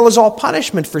 as well as all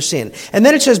punishment for sin. And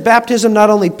then it says baptism not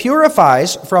only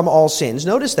purifies from all sins,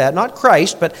 notice that, not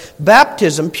Christ, but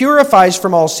baptism purifies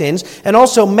from all sins and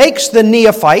also makes the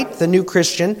neophyte, the new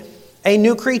Christian, a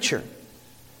new creature.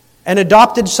 An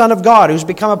adopted son of God who's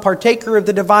become a partaker of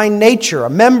the divine nature, a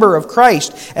member of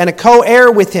Christ, and a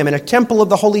co-heir with him in a temple of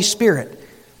the Holy Spirit.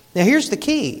 Now here's the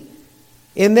key.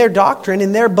 In their doctrine,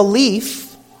 in their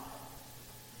belief,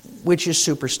 which is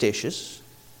superstitious,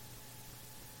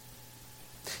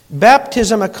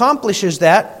 baptism accomplishes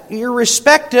that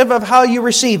irrespective of how you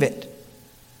receive it.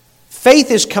 Faith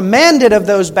is commanded of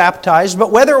those baptized,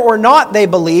 but whether or not they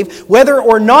believe, whether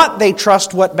or not they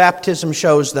trust what baptism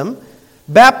shows them,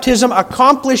 baptism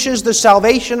accomplishes the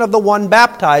salvation of the one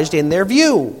baptized in their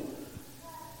view.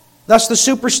 Thus the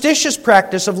superstitious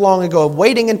practice of long ago of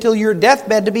waiting until your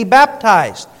deathbed to be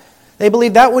baptized. They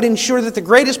believe that would ensure that the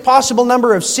greatest possible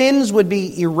number of sins would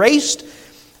be erased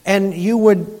and you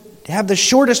would have the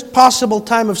shortest possible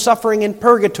time of suffering in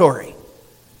purgatory.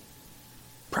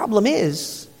 Problem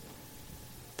is,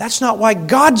 that's not why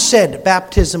God said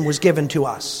baptism was given to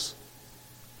us.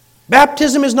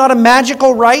 Baptism is not a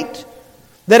magical rite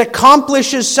that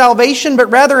accomplishes salvation,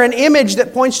 but rather an image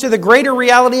that points to the greater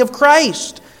reality of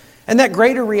Christ. And that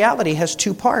greater reality has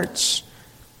two parts.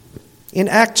 In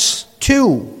Acts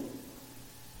 2,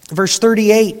 verse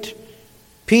 38,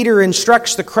 Peter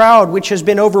instructs the crowd which has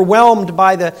been overwhelmed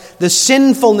by the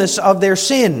sinfulness of their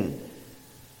sin.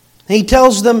 He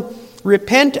tells them,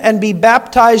 "Repent and be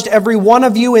baptized every one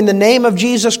of you in the name of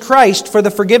Jesus Christ for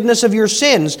the forgiveness of your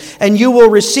sins, and you will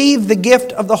receive the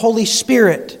gift of the Holy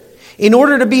Spirit." In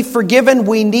order to be forgiven,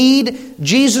 we need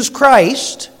Jesus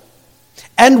Christ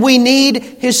and we need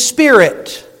His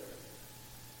Spirit.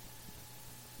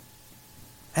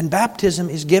 And baptism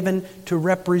is given to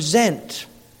represent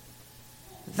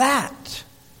that.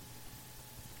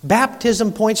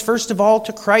 Baptism points first of all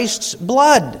to Christ's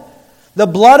blood. The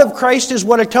blood of Christ is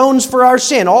what atones for our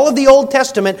sin. All of the Old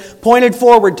Testament pointed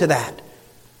forward to that.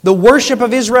 The worship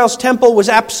of Israel's temple was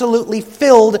absolutely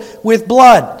filled with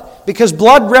blood. Because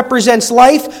blood represents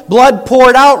life, blood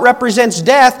poured out represents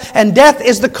death, and death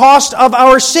is the cost of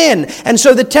our sin. And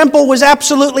so the temple was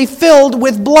absolutely filled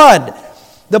with blood.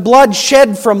 The blood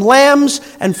shed from lambs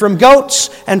and from goats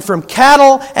and from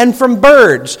cattle and from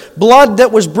birds. Blood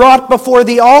that was brought before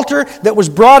the altar, that was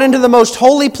brought into the most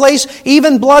holy place,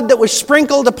 even blood that was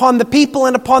sprinkled upon the people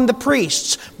and upon the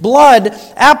priests. Blood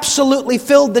absolutely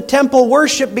filled the temple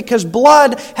worship because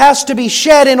blood has to be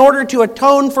shed in order to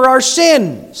atone for our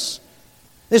sins.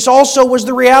 This also was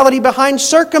the reality behind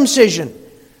circumcision.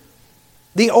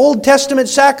 The Old Testament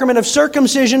sacrament of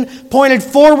circumcision pointed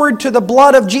forward to the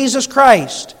blood of Jesus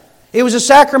Christ. It was a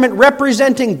sacrament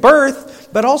representing birth,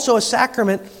 but also a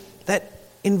sacrament that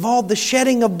involved the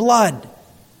shedding of blood.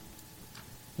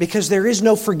 Because there is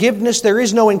no forgiveness, there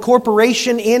is no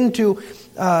incorporation into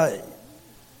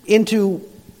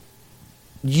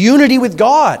unity with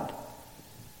God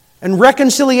and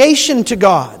reconciliation to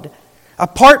God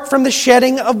apart from the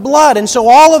shedding of blood. And so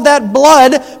all of that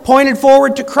blood pointed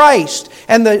forward to Christ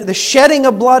and the shedding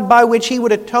of blood by which He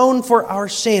would atone for our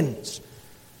sins.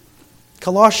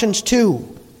 Colossians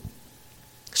 2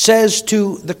 says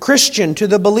to the Christian, to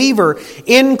the believer,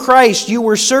 in Christ you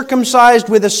were circumcised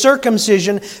with a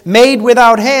circumcision made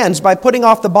without hands by putting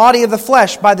off the body of the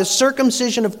flesh by the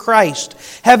circumcision of Christ,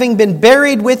 having been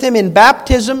buried with Him in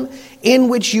baptism, in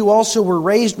which you also were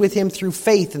raised with Him through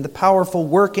faith in the powerful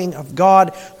working of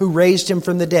God who raised Him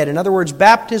from the dead. In other words,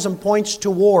 baptism points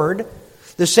toward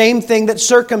The same thing that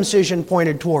circumcision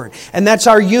pointed toward. And that's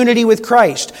our unity with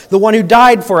Christ, the one who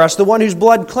died for us, the one whose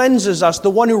blood cleanses us, the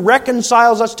one who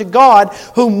reconciles us to God,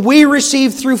 whom we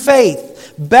receive through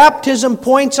faith. Baptism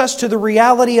points us to the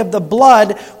reality of the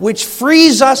blood which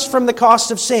frees us from the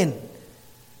cost of sin.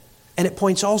 And it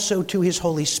points also to His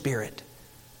Holy Spirit.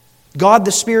 God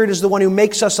the Spirit is the one who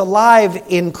makes us alive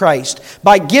in Christ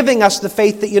by giving us the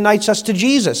faith that unites us to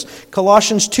Jesus.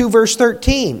 Colossians 2 verse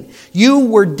 13. You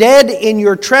were dead in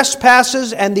your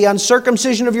trespasses and the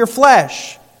uncircumcision of your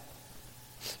flesh.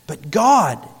 But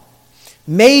God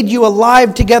made you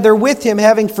alive together with Him,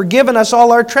 having forgiven us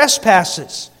all our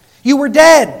trespasses. You were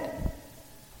dead.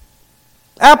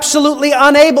 Absolutely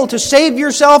unable to save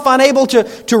yourself, unable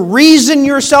to reason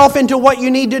yourself into what you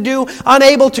need to do,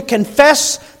 unable to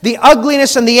confess the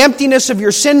ugliness and the emptiness of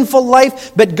your sinful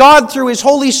life. But God, through His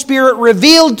Holy Spirit,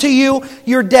 revealed to you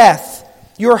your death,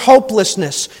 your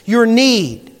hopelessness, your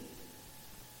need.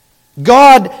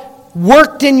 God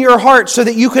worked in your heart so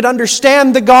that you could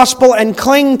understand the gospel and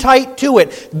cling tight to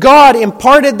it. God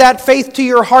imparted that faith to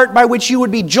your heart by which you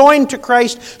would be joined to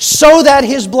Christ so that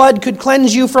His blood could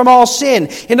cleanse you from all sin.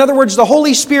 In other words, the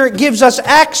Holy Spirit gives us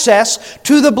access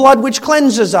to the blood which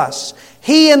cleanses us.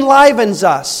 He enlivens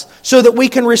us so that we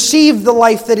can receive the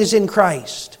life that is in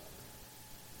Christ.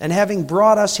 And having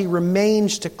brought us, He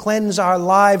remains to cleanse our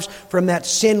lives from that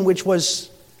sin which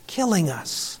was killing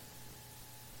us.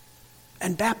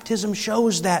 And baptism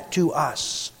shows that to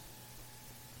us.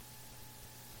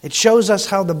 It shows us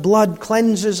how the blood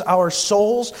cleanses our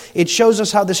souls. It shows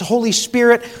us how this Holy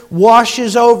Spirit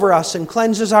washes over us and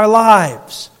cleanses our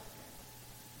lives.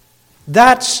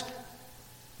 That's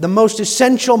the most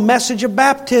essential message of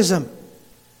baptism.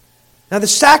 Now, the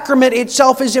sacrament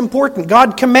itself is important.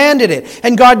 God commanded it,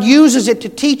 and God uses it to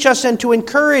teach us and to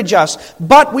encourage us.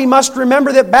 But we must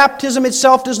remember that baptism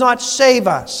itself does not save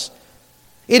us.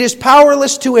 It is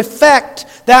powerless to effect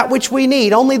that which we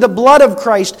need. Only the blood of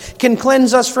Christ can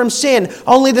cleanse us from sin.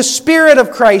 Only the Spirit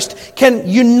of Christ can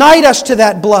unite us to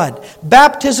that blood.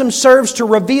 Baptism serves to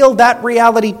reveal that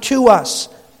reality to us.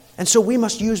 And so we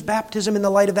must use baptism in the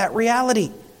light of that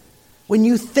reality. When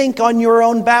you think on your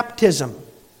own baptism,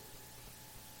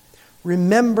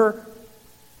 remember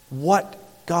what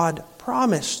God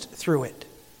promised through it.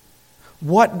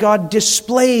 What God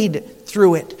displayed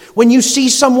through it. When you see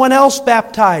someone else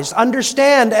baptized,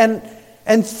 understand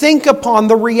and think upon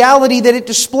the reality that it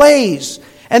displays.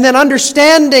 And then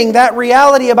understanding that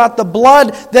reality about the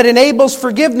blood that enables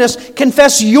forgiveness,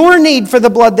 confess your need for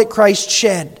the blood that Christ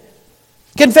shed.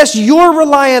 Confess your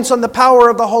reliance on the power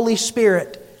of the Holy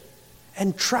Spirit.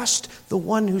 And trust the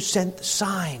one who sent the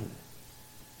sign.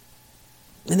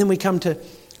 And then we come to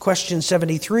question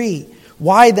 73.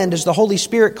 Why then does the Holy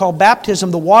Spirit call baptism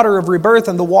the water of rebirth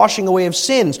and the washing away of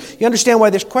sins? You understand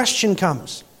why this question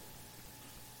comes.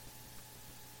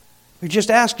 We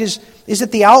just ask, is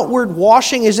it the outward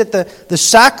washing? Is it the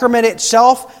sacrament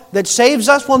itself that saves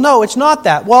us? Well, no, it's not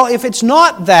that. Well, if it's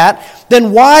not that,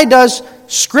 then why does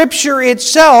Scripture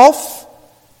itself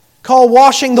call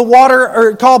washing the water,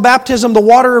 or call baptism the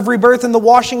water of rebirth and the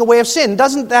washing away of sin?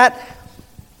 Doesn't that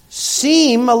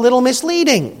seem a little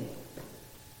misleading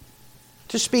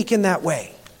to speak in that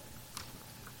way?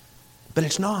 But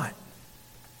it's not.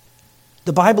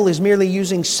 The Bible is merely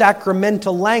using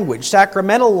sacramental language.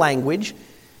 Sacramental language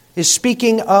is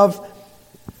speaking of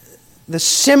the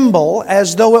symbol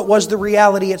as though it was the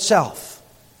reality itself.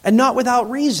 And not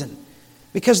without reason.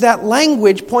 Because that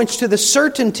language points to the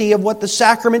certainty of what the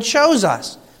sacrament shows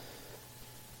us.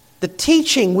 The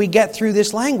teaching we get through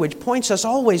this language points us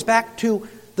always back to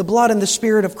the blood and the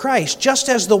Spirit of Christ. Just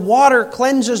as the water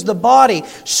cleanses the body,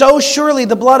 so surely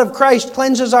the blood of Christ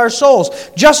cleanses our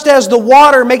souls. Just as the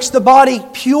water makes the body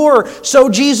pure, so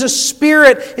Jesus'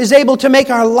 Spirit is able to make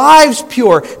our lives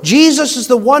pure. Jesus is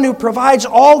the one who provides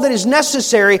all that is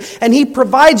necessary, and He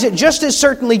provides it just as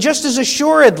certainly, just as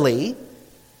assuredly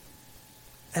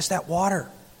as that water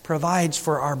provides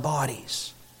for our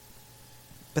bodies.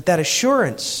 But that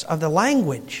assurance of the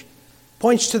language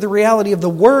points to the reality of the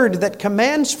word that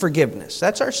commands forgiveness.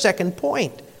 That's our second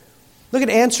point. Look at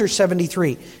answer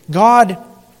 73. God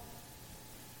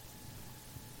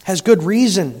has good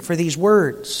reason for these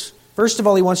words. First of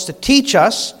all, He wants to teach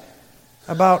us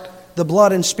about the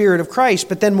blood and Spirit of Christ.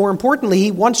 But then more importantly,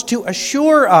 He wants to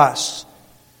assure us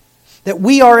that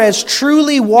we are as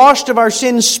truly washed of our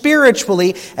sins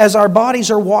spiritually as our bodies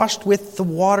are washed with the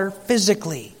water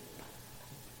physically.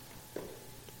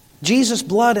 Jesus'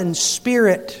 blood and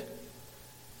Spirit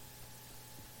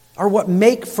are what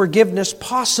make forgiveness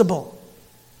possible.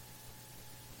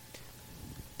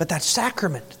 But that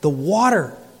sacrament, the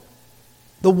water,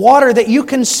 The water that you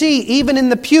can see even in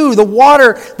the pew, the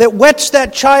water that wets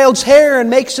that child's hair and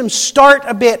makes him start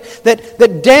a bit, that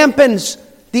dampens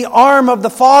the arm of the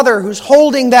father who's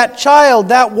holding that child.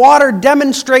 That water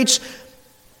demonstrates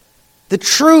the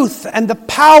truth and the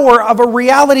power of a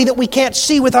reality that we can't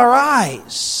see with our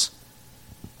eyes.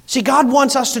 See, God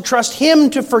wants us to trust Him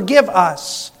to forgive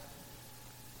us.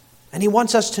 And He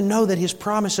wants us to know that His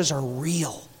promises are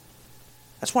real.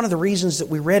 That's one of the reasons that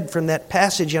we read from that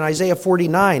passage in Isaiah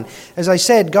 49. As I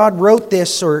said, God wrote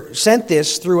this or sent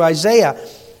this through Isaiah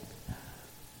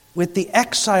with the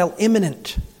exile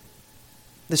imminent.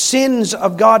 The sins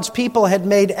of God's people had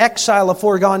made exile a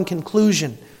foregone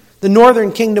conclusion. The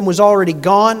northern kingdom was already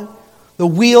gone. The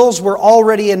wheels were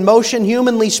already in motion.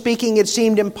 Humanly speaking, it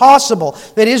seemed impossible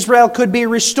that Israel could be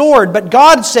restored. But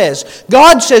God says,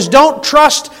 don't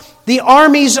trust the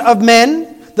armies of men,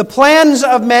 the plans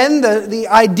of men, the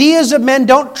ideas of men.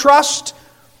 Don't trust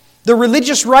the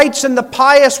religious rites and the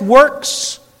pious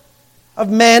works of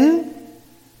men.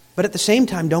 But at the same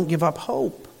time, don't give up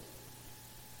hope.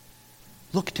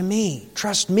 Look to me.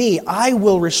 Trust me. I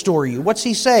will restore you. What's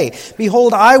He say?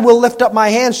 Behold, I will lift up my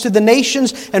hands to the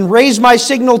nations and raise my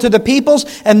signal to the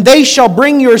peoples, and they shall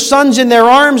bring your sons in their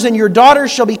arms, and your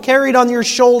daughters shall be carried on their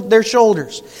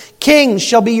shoulders. Kings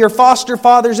shall be your foster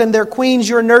fathers, and their queens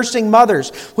your nursing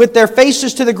mothers. With their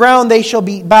faces to the ground they shall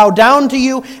bow down to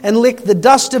you and lick the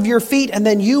dust of your feet, and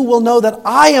then you will know that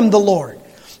I am the Lord.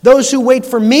 Those who wait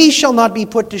for me shall not be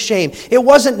put to shame. It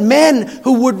wasn't men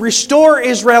who would restore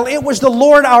Israel. It was the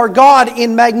Lord our God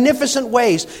in magnificent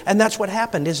ways. And that's what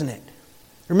happened, isn't it?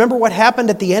 Remember what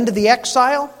happened at the end of the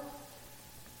exile?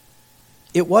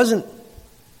 It wasn't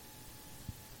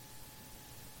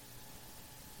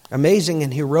amazing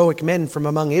and heroic men from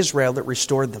among Israel that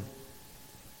restored them.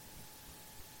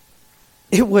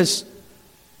 It was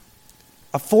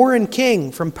a foreign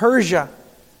king from Persia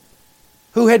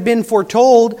who had been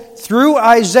foretold through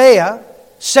Isaiah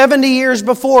 70 years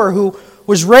before, who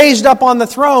was raised up on the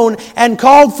throne and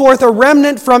called forth a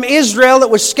remnant from Israel that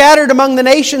was scattered among the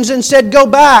nations and said, go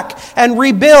back and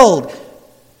rebuild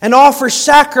and offer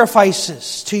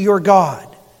sacrifices to your God.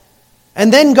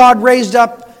 And then God raised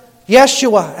up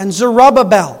Yeshua and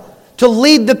Zerubbabel to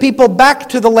lead the people back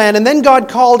to the land. And then God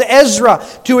called Ezra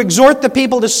to exhort the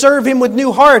people to serve Him with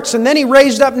new hearts. And then He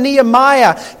raised up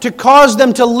Nehemiah to cause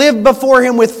them to live before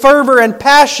Him with fervor and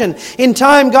passion. In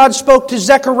time, God spoke to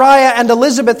Zechariah and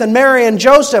Elizabeth and Mary and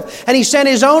Joseph. And He sent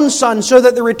His own Son so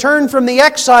that the return from the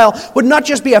exile would not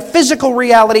just be a physical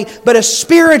reality, but a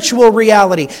spiritual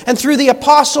reality. And through the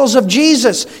apostles of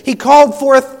Jesus, He called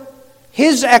forth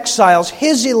His exiles,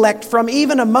 His elect from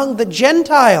even among the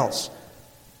Gentiles.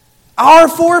 Our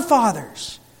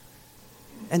forefathers.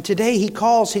 And today He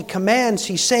calls, He commands,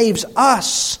 He saves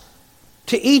us.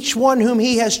 To each one whom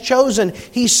He has chosen,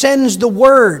 He sends the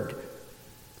Word,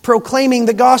 proclaiming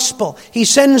the gospel. He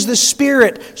sends the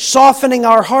Spirit, softening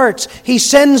our hearts. He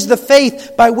sends the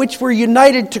faith by which we're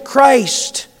united to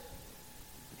Christ.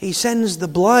 He sends the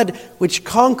blood which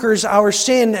conquers our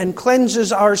sin and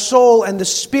cleanses our soul, and the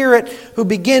Spirit who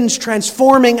begins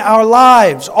transforming our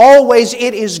lives. Always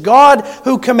it is God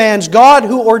who commands, God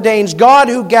who ordains, God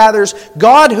who gathers,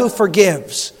 God who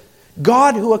forgives,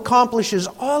 God who accomplishes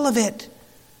all of it.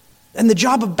 And the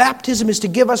job of baptism is to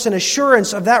give us an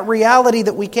assurance of that reality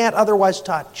that we can't otherwise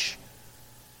touch.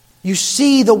 You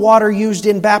see the water used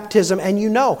in baptism, and you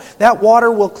know that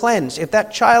water will cleanse. If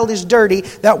that child is dirty,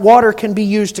 that water can be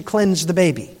used to cleanse the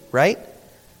baby, right?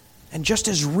 And just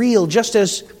as real, just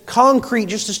as concrete,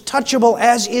 just as touchable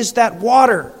as is that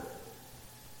water.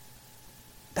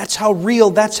 That's how real,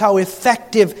 that's how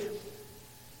effective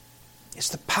is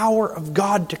the power of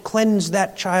God to cleanse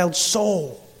that child's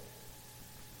soul.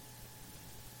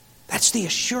 That's the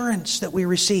assurance that we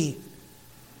receive.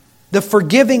 The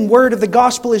forgiving word of the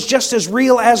gospel is just as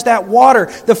real as that water.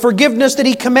 The forgiveness that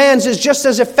He commands is just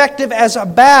as effective as a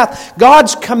bath.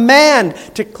 God's command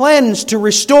to cleanse, to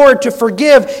restore, to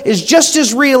forgive is just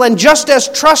as real and just as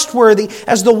trustworthy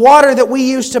as the water that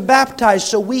we use to baptize.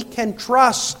 So we can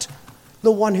trust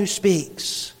the one who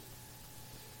speaks,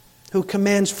 who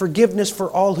commands forgiveness for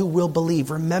all who will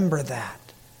believe. Remember that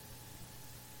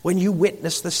when you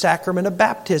witness the sacrament of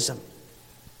baptism.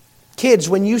 Kids,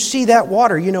 when you see that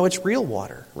water, you know it's real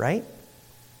water, right?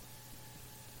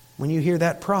 When you hear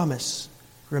that promise,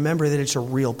 remember that it's a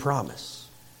real promise.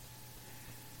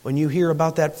 When you hear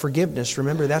about that forgiveness,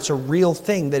 remember that's a real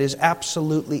thing that is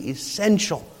absolutely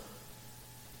essential.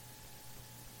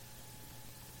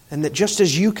 And that just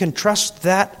as you can trust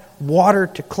that water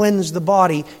to cleanse the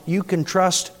body, you can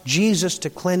trust Jesus to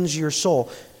cleanse your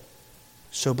soul.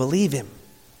 So believe Him.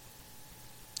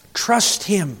 Trust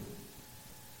Him.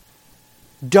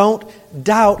 Don't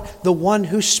doubt the one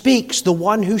who speaks, the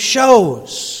one who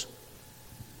shows.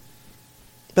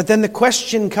 But then the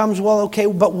question comes, well, okay,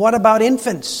 but what about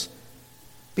infants?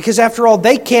 Because after all,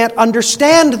 they can't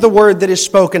understand the word that is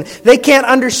spoken. They can't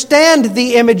understand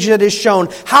the image that is shown.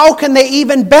 How can they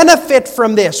even benefit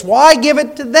from this? Why give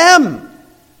it to them?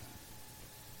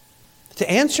 To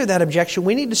answer that objection,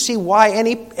 we need to see why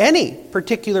any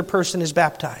particular person is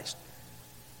baptized.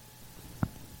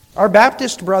 Our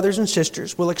Baptist brothers and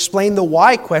sisters will explain the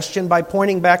why question by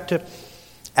pointing back to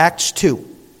Acts 2.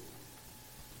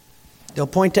 They'll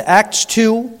point to Acts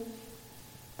 2,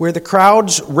 where the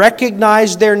crowds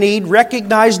recognized their need,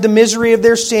 recognized the misery of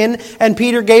their sin, and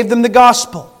Peter gave them the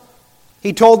gospel.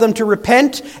 He told them to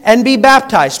repent and be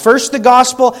baptized. First the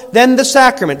gospel, then the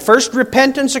sacrament. First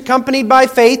repentance accompanied by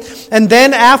faith, and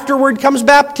then afterward comes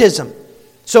baptism.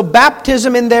 So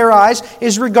baptism in their eyes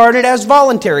is regarded as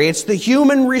voluntary. It's the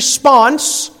human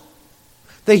response,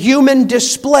 the human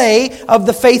display of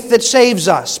the faith that saves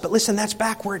us. But listen, that's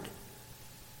backward.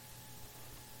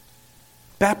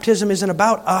 Baptism isn't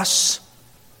about us.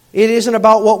 It isn't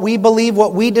about what we believe,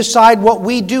 what we decide, what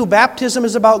we do. Baptism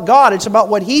is about God. It's about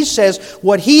what He says,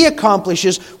 what He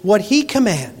accomplishes, what He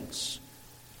commands.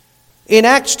 In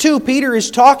Acts 2, Peter is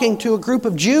talking to a group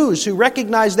of Jews who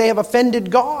recognize they have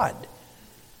offended God.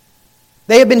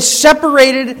 They have been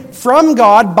separated from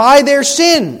God by their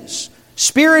sins.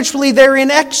 Spiritually, they're in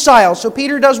exile. So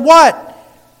Peter does what?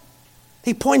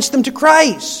 He points them to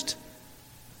Christ.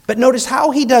 But notice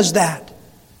how he does that.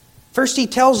 First, he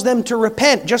tells them to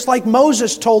repent, just like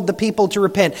Moses told the people to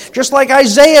repent, just like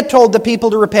Isaiah told the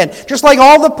people to repent, just like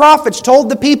all the prophets told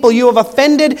the people, you have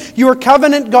offended your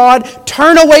covenant God,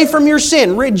 turn away from your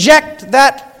sin, reject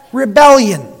that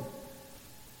rebellion.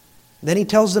 Then he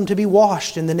tells them to be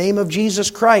washed in the name of Jesus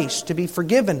Christ, to be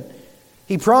forgiven.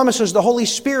 He promises the Holy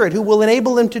Spirit who will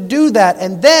enable them to do that.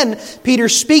 And then Peter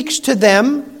speaks to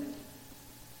them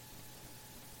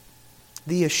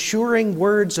the assuring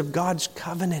words of God's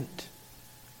covenant.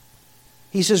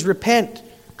 He says, repent,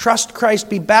 trust Christ,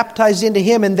 be baptized into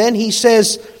Him. And then he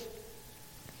says,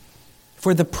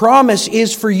 for the promise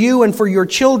is for you and for your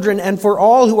children and for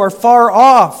all who are far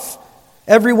off,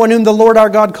 everyone whom the Lord our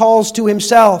God calls to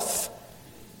Himself.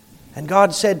 And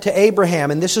God said to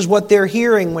Abraham, and this is what they're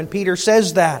hearing when Peter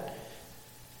says that.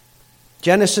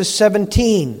 Genesis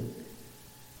 17,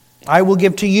 I will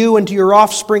give to you and to your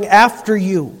offspring after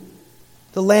you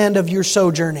the land of your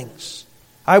sojournings.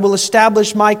 I will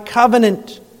establish my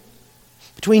covenant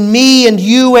between me and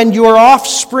you and your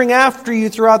offspring after you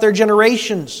throughout their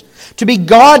generations, to be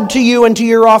God to you and to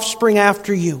your offspring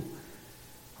after you.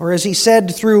 Or as he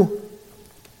said through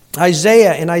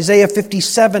Isaiah in Isaiah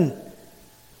 57,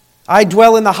 I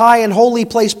dwell in the high and holy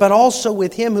place, but also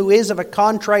with him who is of a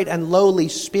contrite and lowly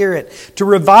spirit, to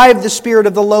revive the spirit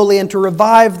of the lowly and to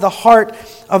revive the heart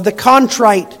of the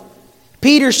contrite.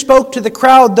 Peter spoke to the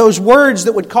crowd those words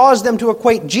that would cause them to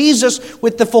equate Jesus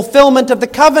with the fulfillment of the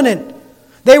covenant.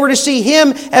 They were to see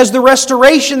Him as the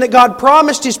restoration that God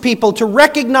promised His people, to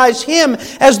recognize Him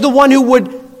as the one who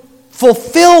would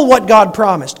fulfill what God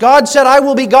promised. God said, I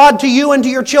will be God to you and to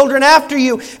your children after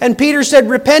you. And Peter said,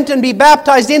 repent and be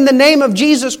baptized in the name of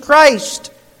Jesus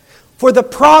Christ. For the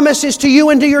promise is to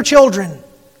you and to your children.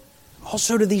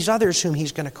 Also to these others whom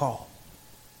He's going to call.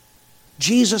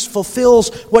 Jesus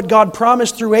fulfills what God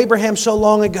promised through Abraham so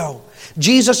long ago.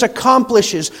 Jesus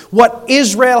accomplishes what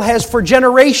Israel has for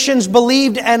generations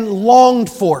believed and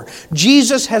longed for.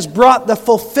 Jesus has brought the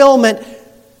fulfillment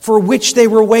for which they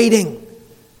were waiting.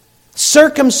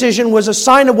 Circumcision was a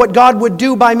sign of what God would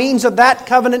do by means of that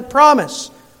covenant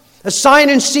promise. A sign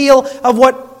and seal of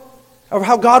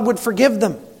how God would forgive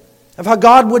them, of how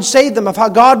God would save them, of how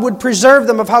God would preserve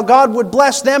them, of how God would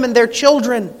bless them and their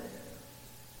children.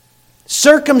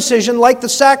 Circumcision, like the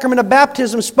sacrament of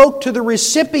baptism, spoke to the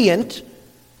recipient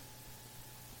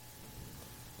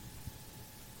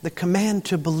the command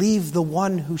to believe the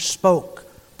one who spoke,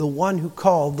 the one who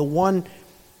called, the one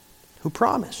who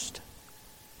promised.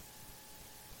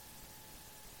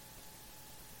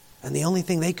 And the only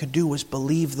thing they could do was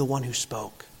believe the one who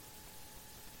spoke.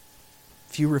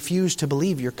 If you refuse to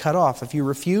believe, you're cut off. If you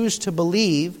refuse to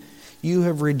believe, you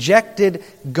have rejected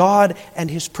God and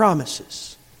His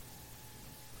promises.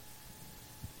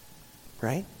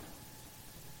 Right?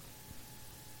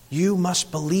 You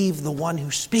must believe the one who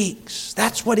speaks.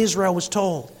 That's what Israel was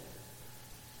told.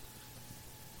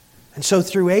 And so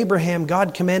through Abraham,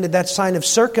 God commanded that sign of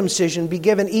circumcision be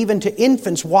given even to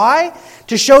infants. Why?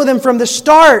 To show them from the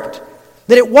start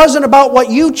that it wasn't about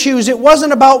what you choose. It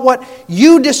wasn't about what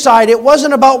you decide. It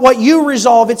wasn't about what you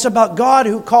resolve. It's about God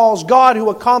who calls, God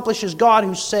who accomplishes, God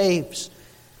who saves.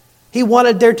 He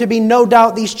wanted there to be no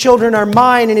doubt these children are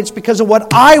mine, and it's because of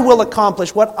what I will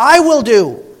accomplish, what I will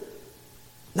do.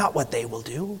 Not what they will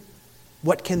do.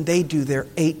 What can they do? They're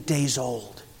 8 days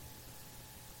old.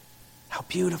 How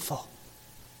beautiful.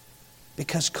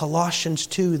 Because Colossians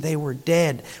 2, they were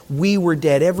dead. We were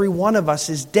dead. Every one of us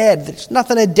is dead. There's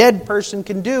nothing a dead person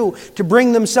can do to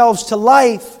bring themselves to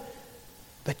life.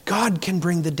 But God can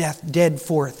bring the dead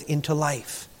forth into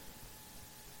life.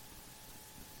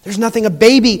 There's nothing a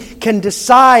baby can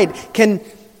decide, can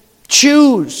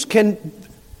choose,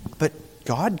 but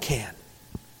God can.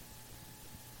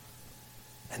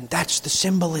 And that's the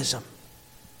symbolism.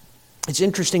 It's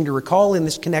interesting to recall in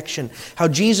this connection how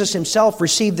Jesus himself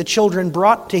received the children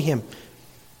brought to him.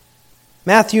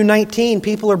 Matthew 19,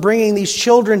 people are bringing these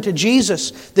children to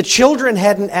Jesus. The children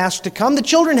hadn't asked to come. The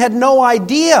children had no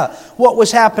idea what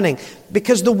was happening,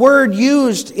 because the word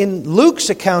used in Luke's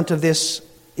account of this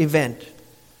event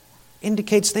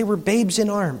indicates they were babes in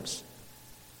arms.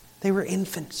 They were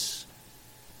infants.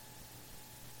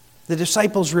 The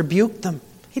disciples rebuked them.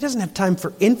 He doesn't have time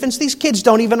for infants. These kids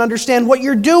don't even understand what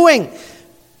you're doing.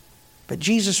 But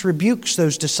Jesus rebukes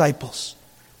those disciples.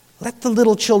 Let the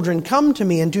little children come to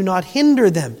me and do not hinder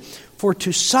them, for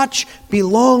to such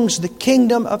belongs the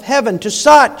kingdom of heaven. To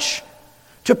such,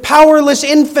 to powerless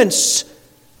infants.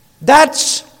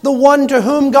 That's the one to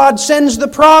whom God sends the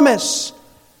promise.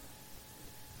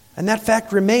 And that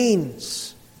fact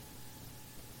remains.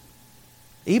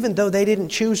 Even though they didn't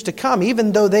choose to come,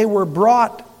 even though they were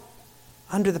brought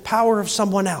under the power of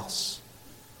someone else.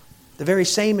 The very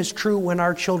same is true when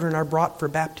our children are brought for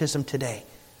baptism today.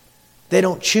 They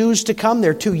don't choose to come.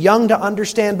 They're too young to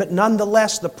understand, but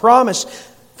nonetheless, the promise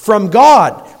from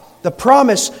God, the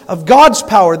promise of God's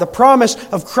power, the promise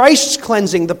of Christ's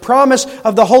cleansing, the promise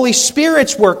of the Holy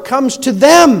Spirit's work comes to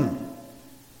them.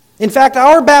 In fact,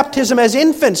 our baptism as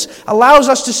infants allows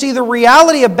us to see the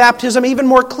reality of baptism even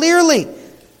more clearly,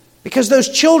 because those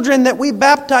children that we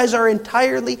baptize are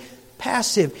entirely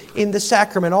passive in the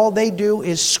sacrament. All they do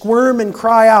is squirm and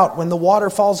cry out when the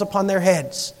water falls upon their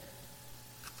heads.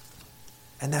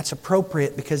 And that's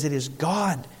appropriate because it is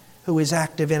God who is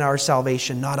active in our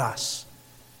salvation, not us.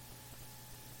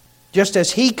 Just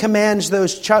as He commands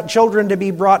those children to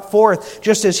be brought forth,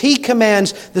 just as He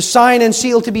commands the sign and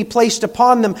seal to be placed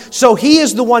upon them, so He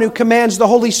is the one who commands the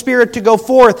Holy Spirit to go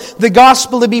forth, the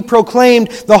gospel to be proclaimed,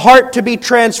 the heart to be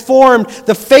transformed,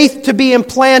 the faith to be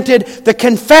implanted, the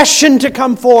confession to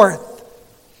come forth.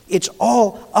 It's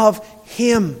all of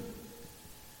Him.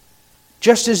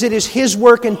 Just as it is His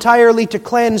work entirely to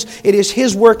cleanse, it is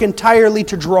His work entirely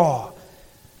to draw.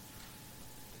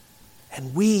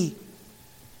 And we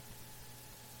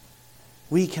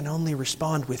can only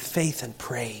respond with faith and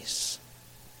praise.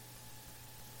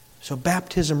 So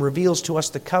baptism reveals to us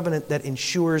the covenant that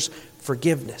ensures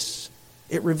forgiveness.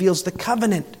 It reveals the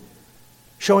covenant,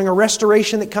 showing a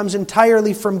restoration that comes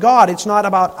entirely from God. It's not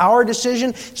about our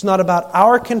decision. It's not about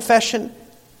our confession.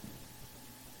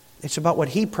 It's about what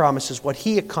He promises, what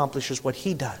He accomplishes, what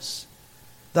He does.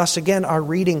 Thus again, our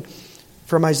reading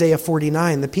from Isaiah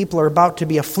 49. The people are about to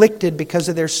be afflicted because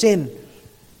of their sin.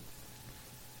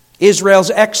 Israel's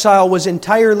exile was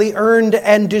entirely earned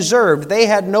and deserved. They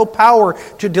had no power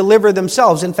to deliver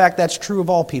themselves. In fact, that's true of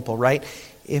all people, right?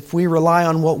 If we rely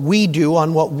on what we do,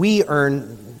 on what we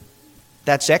earn,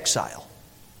 that's exile.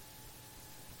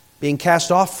 Being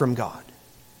cast off from God.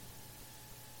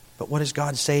 But what does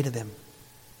God say to them?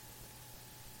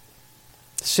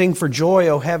 Sing for joy,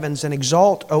 O heavens, and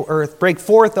exult, O earth. Break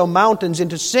forth, O mountains,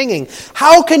 into singing.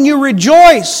 How can you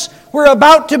rejoice? We're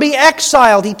about to be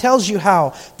exiled. He tells you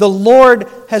how. The Lord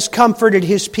has comforted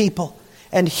His people,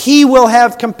 and He will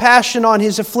have compassion on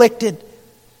His afflicted.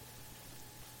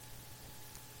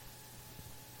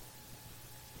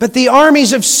 But the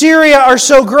armies of Syria are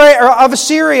so great,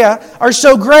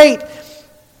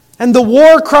 and the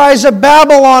war cries of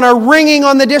Babylon are ringing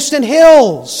on the distant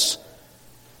hills.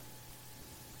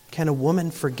 Can a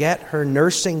woman forget her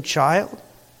nursing child,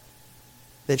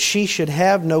 that she should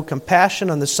have no compassion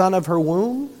on the son of her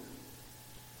womb?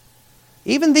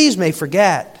 Even these may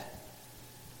forget,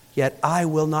 yet I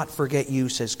will not forget you,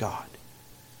 says God.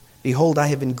 Behold, I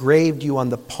have engraved you on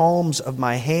the palms of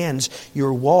my hands.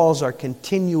 Your walls are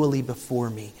continually before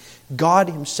me. God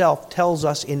Himself tells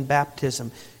us in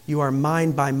baptism, you are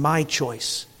mine by my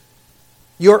choice.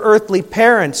 Your earthly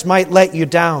parents might let you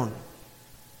down.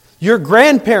 Your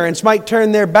grandparents might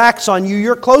turn their backs on you.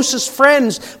 Your closest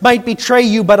friends might betray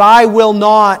you, but I will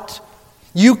not.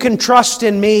 You can trust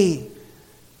in me.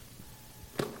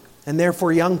 And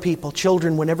therefore, young people,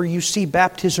 children, whenever you see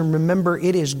baptism, remember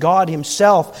it is God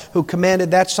Himself who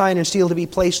commanded that sign and seal to be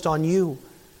placed on you.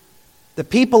 The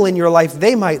people in your life,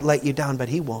 they might let you down, but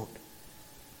He won't.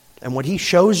 And what He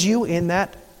shows you in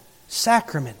that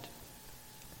sacrament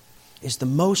is the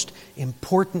most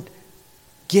important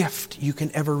gift you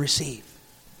can ever receive.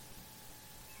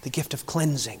 The gift of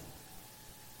cleansing.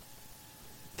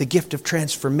 The gift of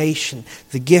transformation.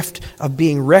 The gift of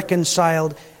being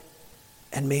reconciled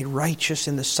and made righteous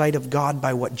in the sight of God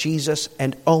by what Jesus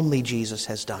and only Jesus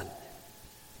has done.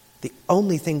 The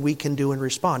only thing we can do in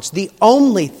response, the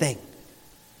only thing,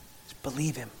 is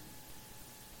believe Him.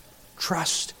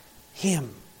 Trust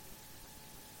Him.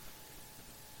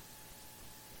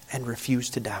 And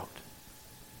refuse to doubt.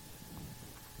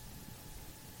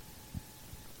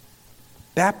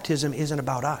 Baptism isn't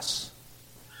about us.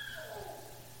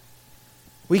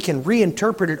 We can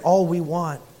reinterpret it all we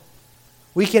want.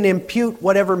 We can impute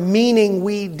whatever meaning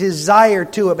we desire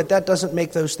to it, but that doesn't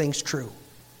make those things true.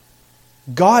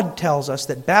 God tells us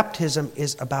that baptism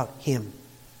is about Him.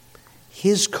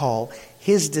 His call,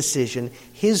 His decision,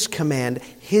 His command,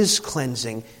 His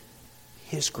cleansing,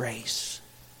 His grace.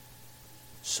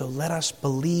 So let us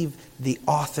believe the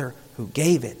author who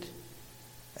gave it,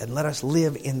 and let us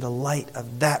live in the light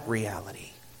of that reality.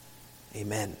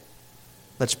 Amen.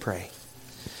 Let's pray.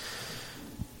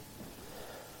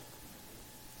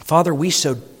 Father, we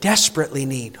so desperately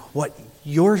need what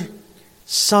Your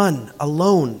Son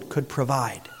alone could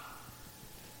provide.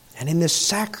 And in this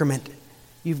sacrament,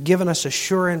 You've given us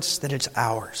assurance that it's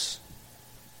ours.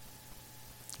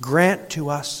 Grant to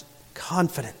us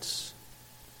confidence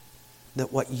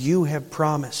that what You have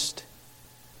promised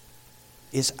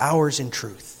is ours in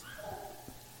truth.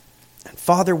 And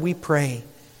Father, we pray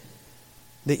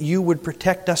that You would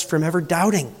protect us from ever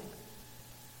doubting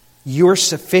Your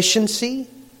sufficiency,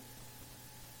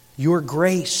 Your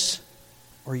grace,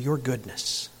 or Your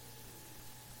goodness.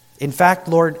 In fact,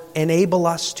 Lord, enable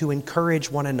us to encourage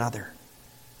one another,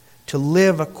 to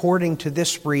live according to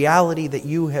this reality that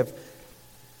You have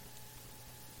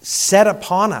set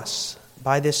upon us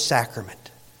by this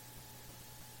sacrament,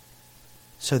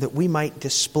 so that we might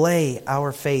display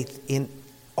our faith in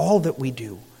all that we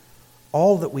do,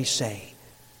 all that we say,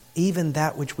 even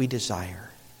that which we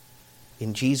desire.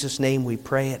 In Jesus' name we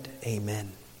pray it.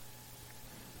 Amen.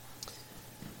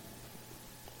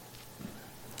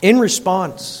 In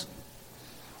response,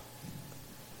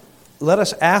 let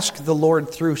us ask the Lord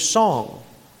through song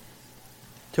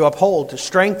to uphold, to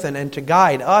strengthen, and to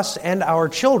guide us and our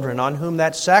children on whom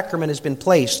that sacrament has been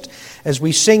placed, as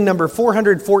we sing number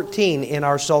 414 in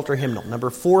our Psalter hymnal, number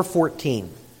 414.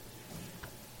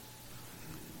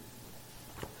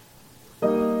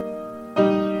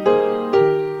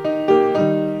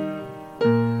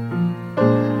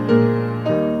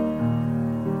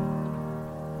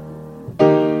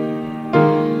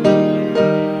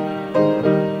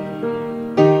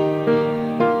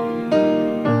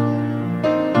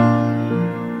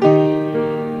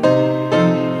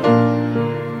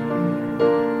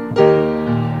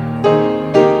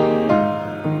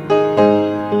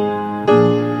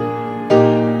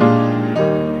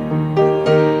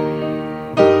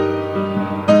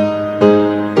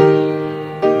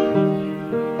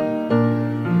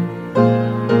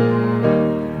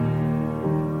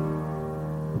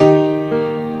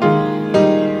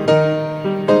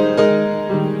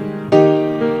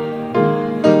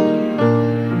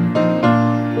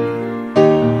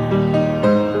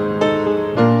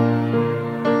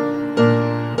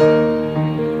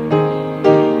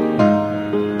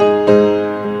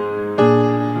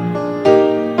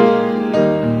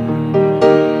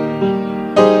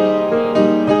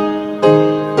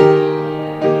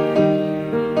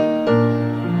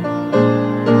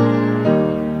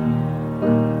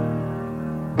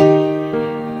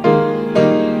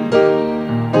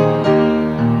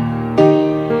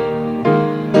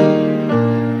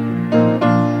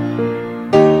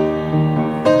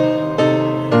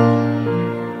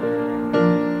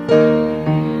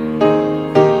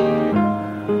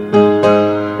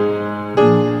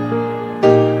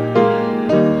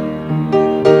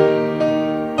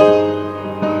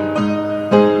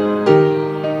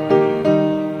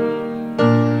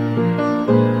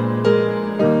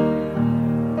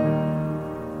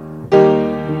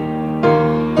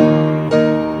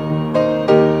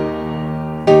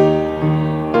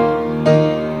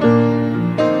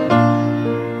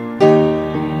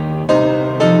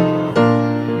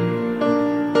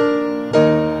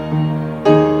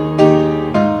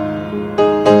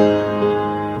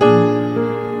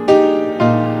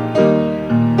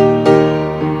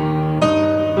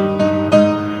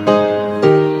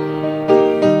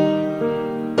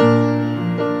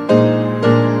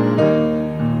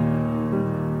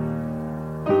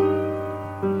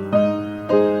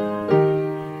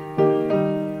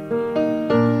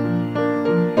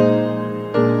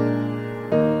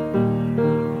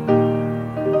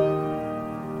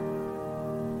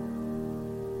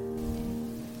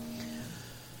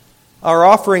 Our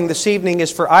offering this evening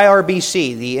is for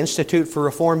IRBC, the Institute for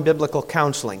Reformed Biblical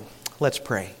Counseling. Let's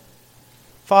pray.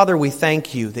 Father, we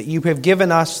thank you that you have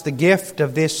given us the gift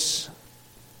of this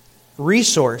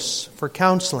resource for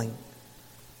counseling,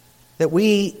 that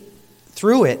we,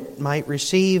 through it, might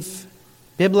receive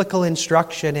biblical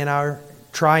instruction in our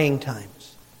trying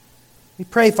times. We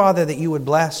pray, Father, that you would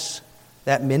bless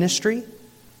that ministry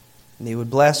and you would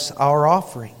bless our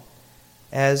offering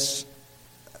as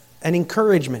an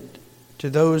encouragement to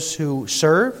those who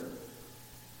serve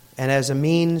and as a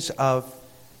means of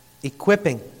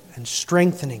equipping and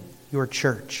strengthening your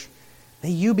church. May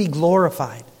you be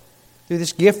glorified through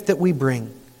this gift that we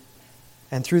bring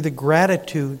and through the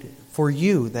gratitude for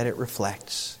you that it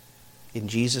reflects. In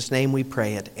Jesus' name we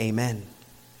pray it. Amen.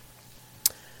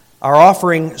 Our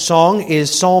offering song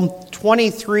is Psalm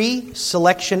 23,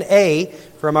 Selection A,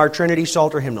 from our Trinity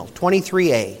Psalter hymnal.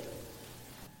 23A.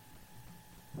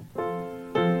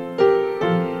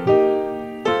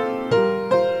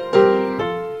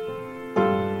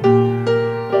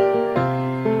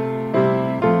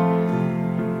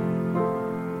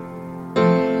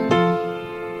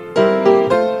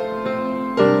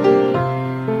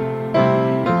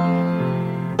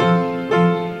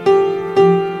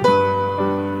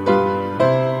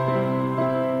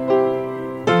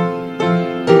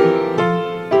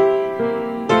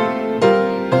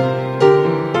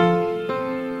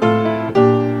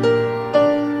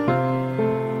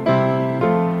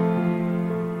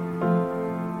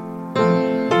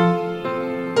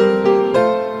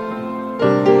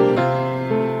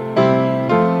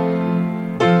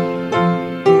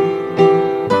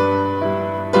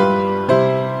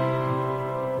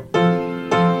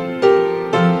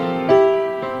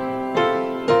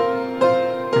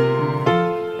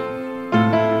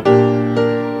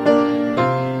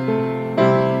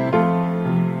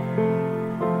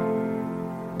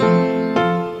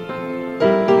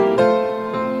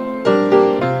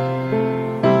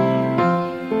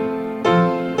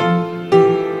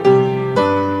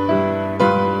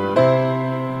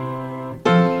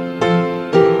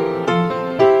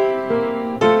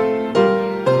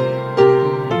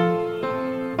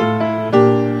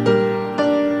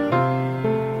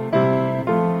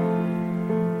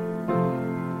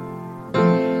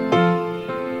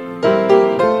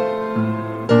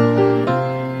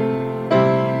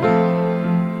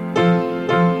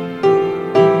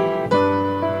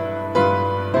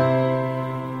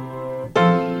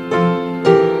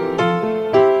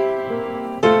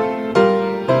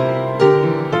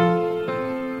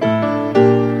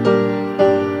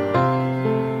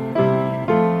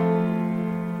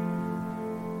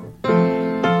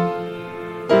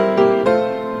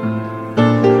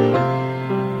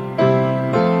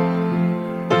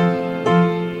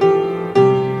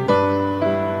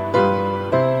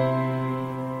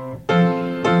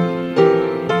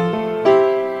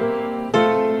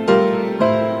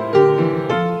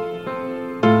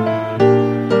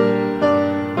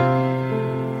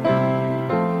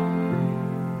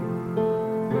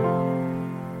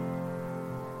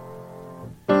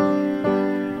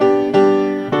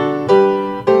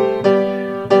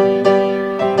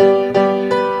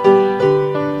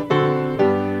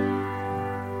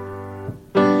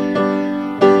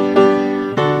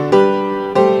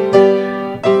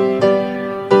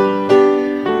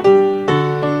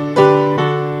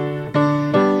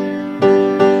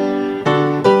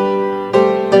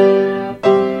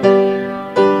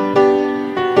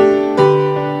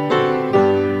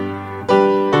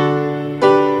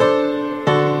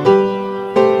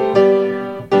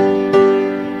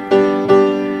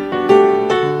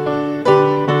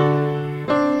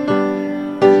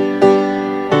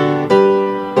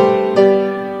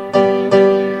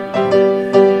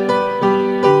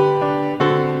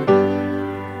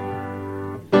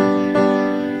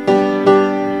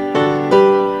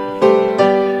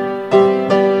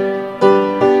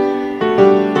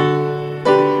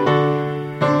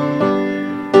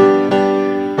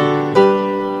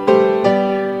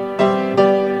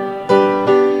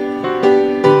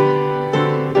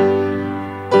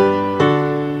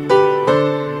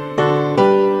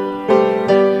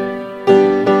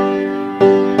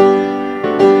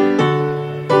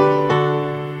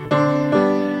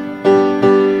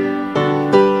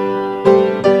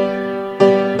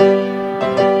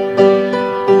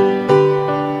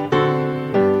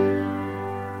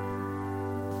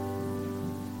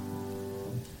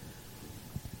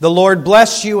 The Lord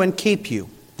bless you and keep you.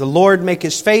 The Lord make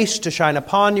his face to shine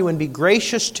upon you and be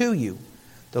gracious to you.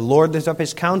 The Lord lift up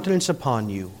his countenance upon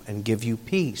you and give you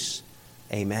peace.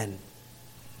 Amen.